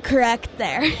 correct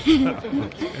there.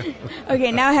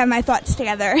 Okay, now I have my thoughts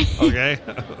together. Okay.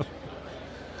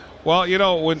 Well,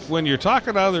 when you're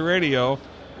talking on the radio,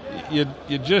 you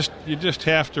just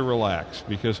have to relax,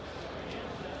 because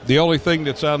the only thing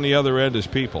that's on the other end is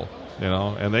people,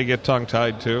 and they get tongue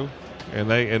tied too, and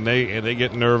they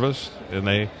get nervous, and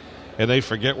they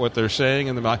forget what they're saying,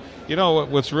 and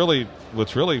what's really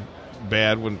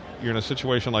bad when you're in a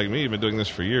situation like me. You've been doing this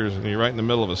for years, and you're right in the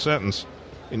middle of a sentence,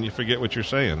 and you forget what you're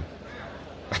saying.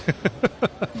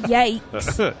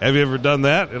 Yikes! Have you ever done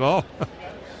that at all?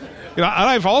 And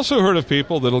I've also heard of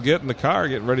people that'll get in the car,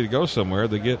 getting ready to go somewhere.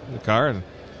 They get in the car and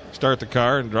start the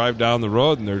car and drive down the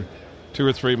road, and they're 2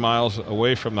 or 3 miles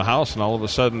away from the house, and all of a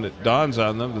sudden it dawns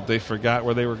on them that they forgot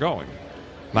where they were going.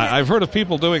 Now, I've heard of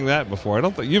people doing that before. I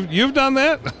don't think you've done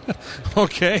that.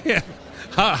 Okay,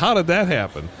 how did that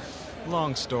happen?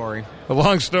 Long story. A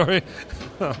long story.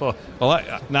 Well,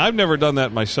 now I've never done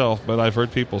that myself, but I've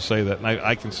heard people say that, and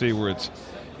I can see where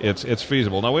it's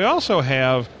feasible. Now we also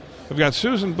we've got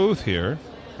Susan Booth here,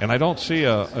 and I don't see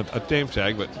a name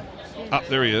tag, but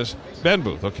there he is, Ben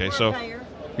Booth. Okay, so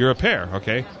you're a pair.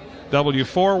 Okay,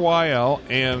 W4YL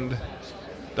and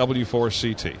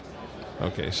W4CT.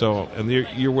 Okay, so and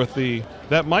you're with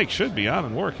that mic should be on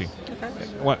and working.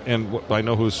 Okay. I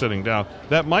know who's sitting down.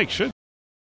 That mic should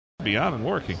be on and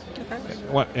working. Okay.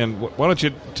 Why don't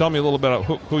you tell me a little bit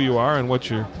about who you are and what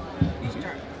you're...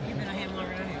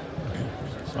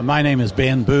 Well, my name is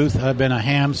Ben Booth. I've been a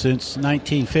ham since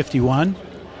 1951,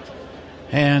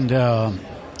 and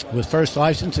was first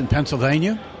licensed in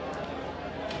Pennsylvania.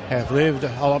 Have lived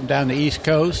all up and down the East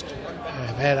Coast.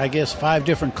 I've had, I guess, 5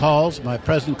 different calls. My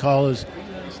present call is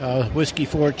Whiskey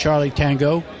 4 Charlie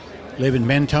Tango. Live in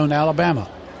Mentone, Alabama.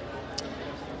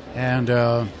 And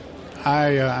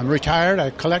I'm retired. I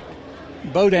collect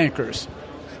boat anchors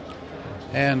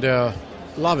and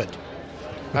love it.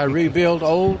 I rebuild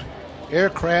old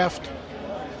aircraft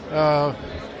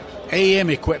AM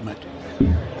equipment.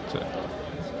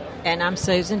 And I'm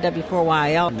Susan,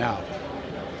 W4YL. Now.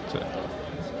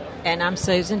 And I'm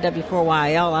Susan,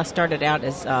 W4YL. I started out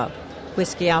as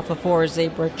Whiskey Alpha 4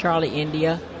 Zebra Charlie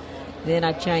India. Then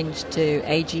I changed to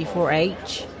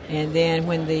AG4H. And then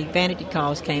when the Vanity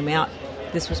Calls came out,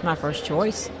 this was my first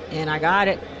choice, and I got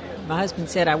it. My husband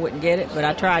said I wouldn't get it, but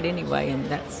I tried anyway, and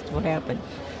that's what happened.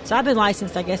 So I've been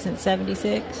licensed, I guess, since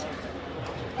 76.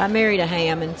 I married a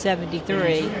ham in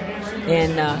 73,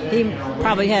 and he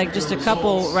probably had just a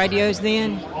couple radios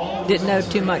then, didn't know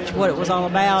too much what it was all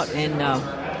about, and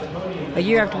a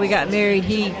year after we got married,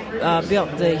 he built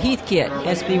the Heathkit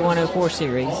SB104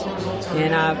 series,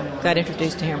 and I got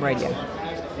introduced to ham radio.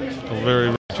 Well,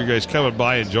 very much you guys coming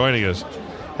by and joining us.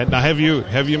 And now, have you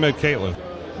met Caitlin?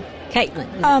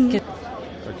 Caitlin.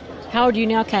 How old are you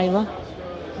now, Kayla?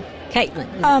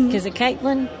 Caitlin. Is it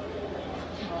Caitlin?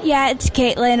 Yeah, it's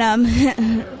Caitlin.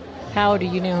 How old are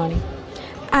you now, honey?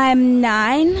 I'm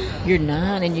 9. You're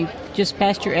 9, and you just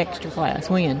passed your extra class.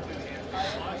 When?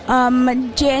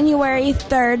 January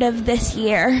 3rd of this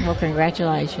year. Well,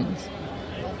 congratulations.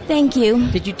 Thank you.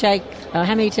 Did you take, how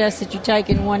many tests did you take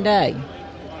in one day?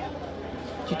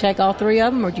 Did you take all 3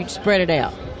 of them, or did you spread it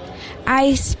out?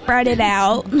 I spread it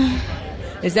out.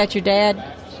 Is that your dad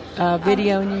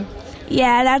videoing you?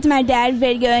 Yeah, that's my dad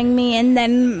videoing me, and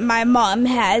then my mom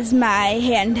has my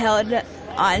handheld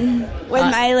on with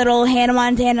my little Hannah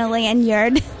Montana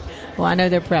lanyard. Well, I know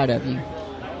they're proud of you.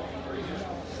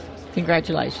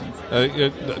 Congratulations.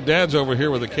 Dad's over here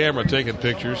with the camera taking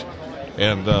pictures,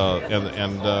 and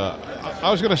I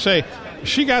was going to say,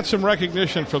 she got some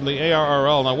recognition from the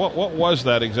ARRL. Now, what was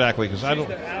that exactly? Because I don't.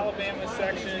 The Alabama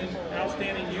section,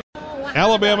 outstanding youth.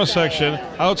 Alabama section,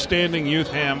 outstanding youth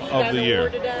ham of the year.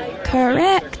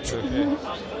 Correct. Okay.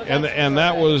 And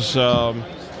that was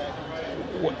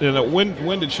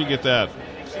when did she get that?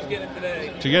 She's getting it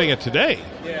today. She's getting it today.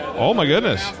 Yeah. Oh my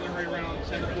goodness.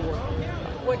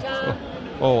 What time?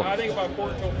 Oh. I think about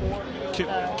 4 till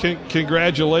 4.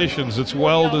 Congratulations! It's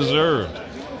well deserved.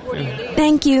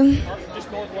 Thank you.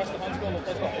 Just northwest of Huntsville, in a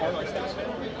place called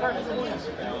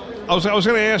I was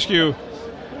going to ask you,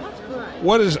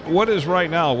 what is right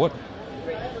now?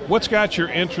 What's got your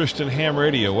interest in ham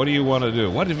radio? What do you want to do?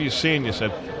 What have you seen? You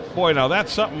said, boy, now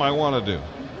that's something I want to do.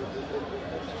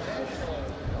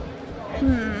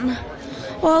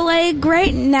 Well, like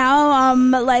right now,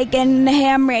 like in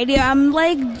ham radio, I'm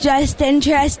like just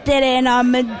interested in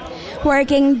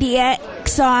working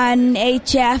DX on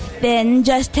HF and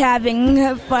just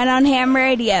having fun on ham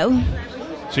radio.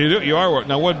 So you are working.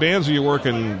 Now, what bands are you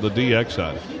working the DX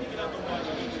on?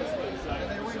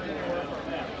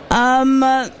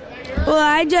 Well,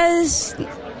 I just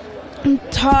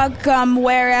talk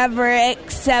wherever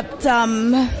except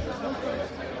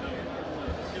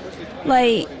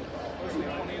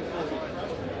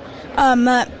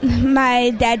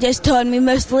My dad just told me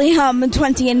mostly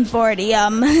 20 and 40.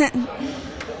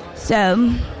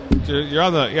 So you're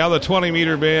on the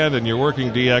 20-meter band and you're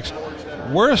working DX.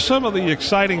 Where are some of the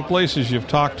exciting places you've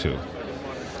talked to?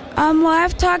 Well,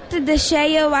 I've talked to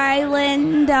Desheo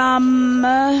Island,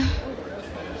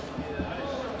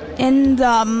 and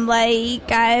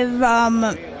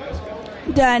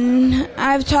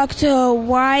I've talked to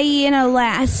Hawaii and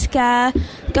Alaska.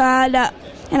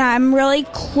 And I'm really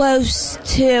close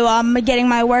to getting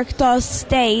my work to all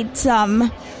states.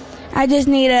 I just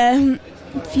need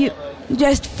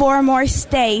just 4 more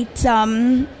states.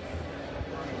 And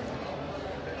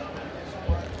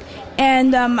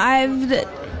I've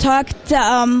talked to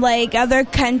other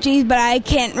countries, but I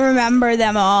can't remember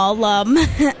them all.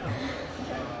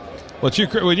 But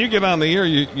when you get on the air,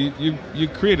 you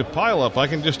create a pileup. I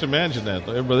can just imagine that.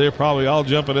 They're probably all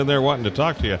jumping in there wanting to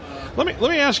talk to you. Let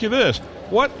me ask you this: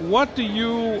 what do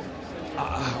you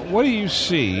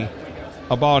see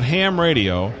about ham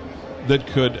radio that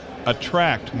could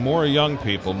attract more young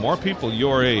people, more people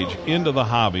your age, into the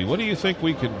hobby? What do you think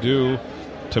we could do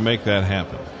to make that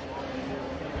happen?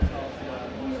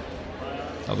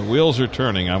 Oh, the wheels are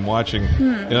turning. I'm watching.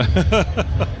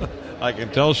 I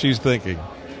can tell she's thinking.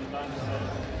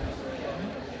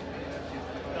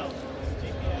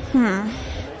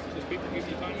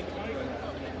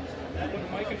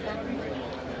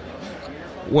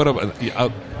 What about?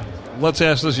 Let's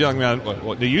ask this young man.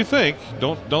 What do you think?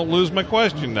 Don't lose my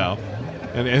question now,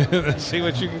 and see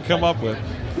what you can come up with.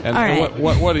 And all right.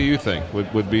 What do you think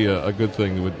would be a good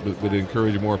thing that would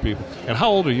encourage more people? And how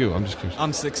old are you? I'm just curious.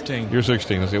 I'm 16. You're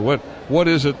 16. I say, what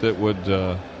is it that would?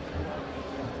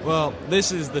 Well,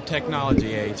 this is the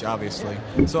technology age, obviously.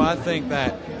 So I think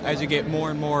that as you get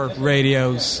more and more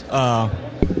radios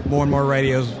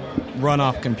run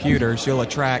off computers, you'll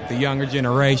attract the younger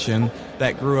generation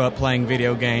that grew up playing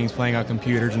video games, playing on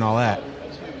computers, and all that.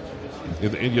 You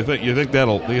think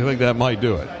that might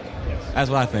do it?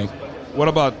 That's what I think. What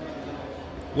about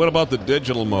the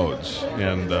digital modes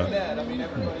and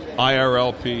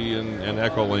IRLP and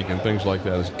Echolink and things like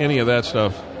that? Is any of that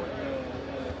stuff?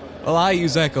 Well, I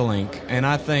use Echolink, and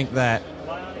I think that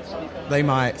they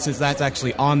might, since that's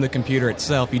actually on the computer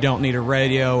itself, you don't need a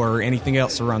radio or anything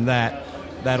else to run that.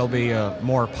 That'll be a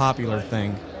more popular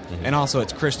thing. Mm-hmm. And also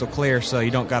it's crystal clear, so you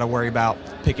don't got to worry about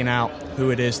picking out who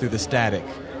it is through the static.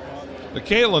 But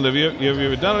Caitlin, have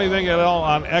you done anything at all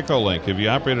on Echolink? Have you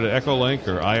operated Echolink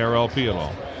or IRLP at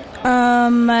all?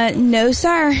 No,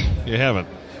 sir. You haven't,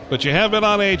 but you have been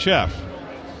on HF.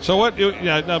 So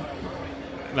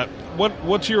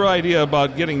what's your idea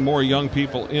about getting more young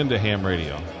people into ham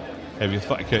radio? Have you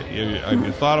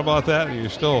thought about that?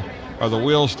 Are the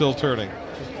wheels still turning?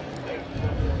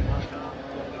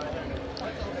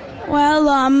 Well,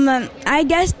 I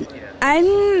guess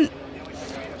ham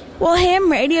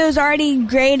radio is already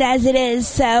great as it is,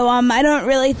 so I don't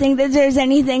really think that there's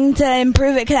anything to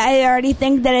improve it, because I already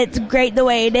think that it's great the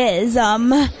way it is.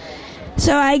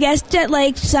 So I guess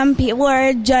that some people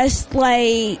are just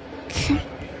I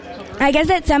guess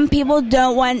that some people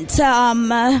don't want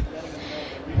to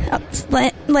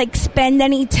spend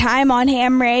any time on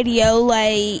ham radio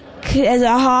as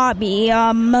a hobby,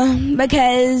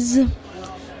 because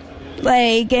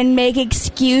and make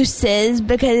excuses,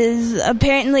 because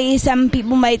apparently some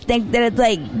people might think that it's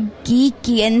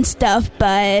geeky and stuff,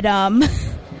 but so I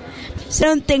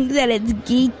don't think that it's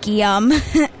geeky.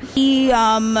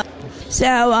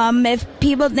 So if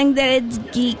people think that it's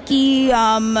geeky,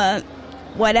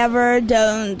 whatever,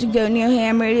 don't go near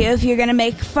ham radio if you're gonna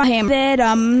make fun of it.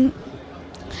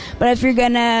 But if you're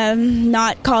gonna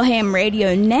not call ham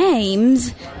radio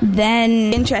names,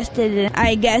 then interested in,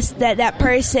 I guess that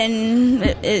person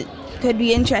could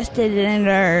be interested in it.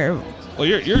 Or well,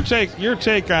 your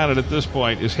take on it at this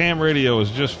point is ham radio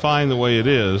is just fine the way it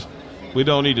is. We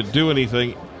don't need to do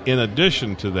anything in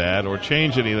addition to that, or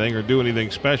change anything, or do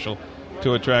anything special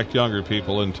to attract younger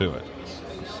people into it.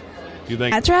 You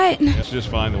think that's right? It's just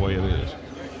fine the way it is.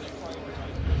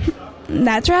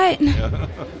 That's right. Yeah.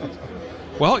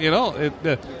 Well,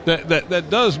 that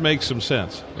does make some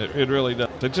sense. It really does.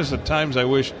 It's just at times I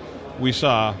wish we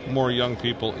saw more young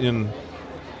people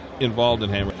involved in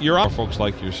ham radio. You're out folks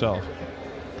like yourself.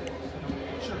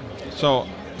 So,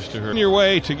 Mr. Her, on your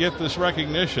way to get this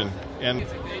recognition, and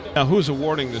now who's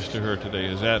awarding this to her today?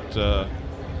 Is that? I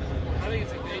think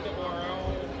it's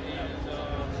ARRL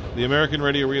and the American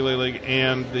Radio Relay League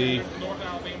and the North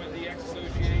Alabama DX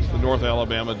Association. North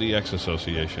Alabama DX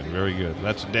Association. Very good.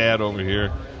 That's Dad over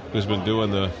here who's been doing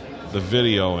the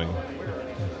videoing.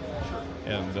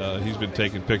 and he's been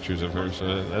taking pictures of her. So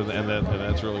and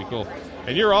that's really cool.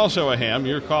 And you're also a ham.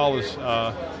 Your call is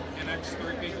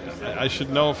I should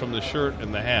know from the shirt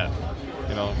and the hat,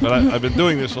 But I've been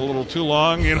doing this a little too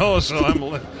long, so I'm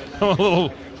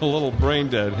a little brain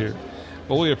dead here.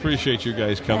 But we appreciate you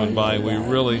guys coming by. We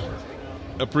really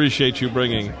appreciate you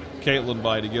bringing Caitlin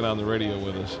by to get on the radio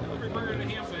with us.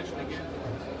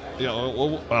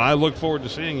 I look forward to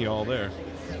seeing you all there.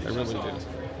 I really do.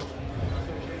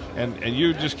 And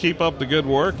you just keep up the good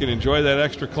work and enjoy that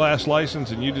extra class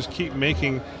license, and you just keep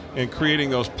making and creating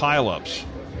those pileups.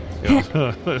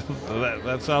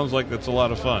 That sounds like that's a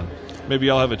lot of fun.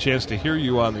 Maybe I'll have a chance to hear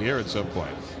you on the air at some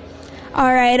point.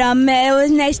 All right. It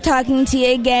was nice talking to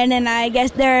you again, and I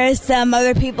guess there are some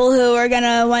other people who are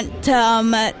gonna want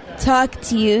to talk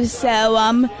to you. So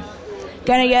I'm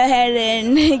gonna go ahead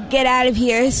and get out of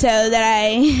here so that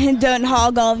I don't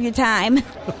hog all of your time.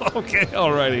 Okay.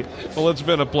 All righty. Well, it's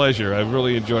been a pleasure. I've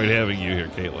really enjoyed having you here,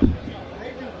 Caitlin.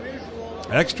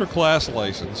 Extra class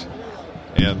license,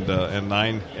 and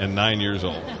 9 years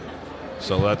old.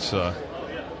 So that's. Let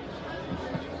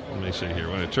me see here.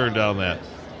 When I turn down that.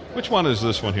 Which one is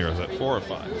this one here? Is that 4 or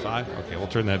 5? 5? Okay, we'll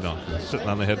turn that down. It's sitting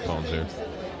on the headphones there.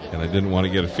 And I didn't want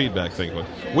to get a feedback thing. But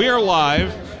we are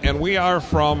live, and we are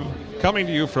coming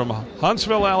to you from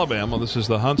Huntsville, Alabama. This is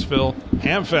the Huntsville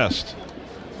Ham Fest.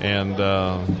 And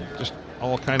just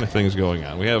all kind of things going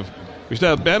on. We still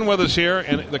have Ben with us here,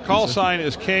 and the call sign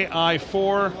is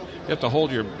KI4. You have to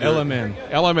hold your LMN.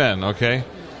 LMN, okay.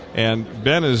 And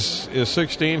Ben is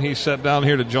 16. He's sat down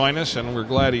here to join us, and we're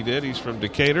glad he did. He's from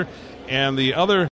Decatur. And the other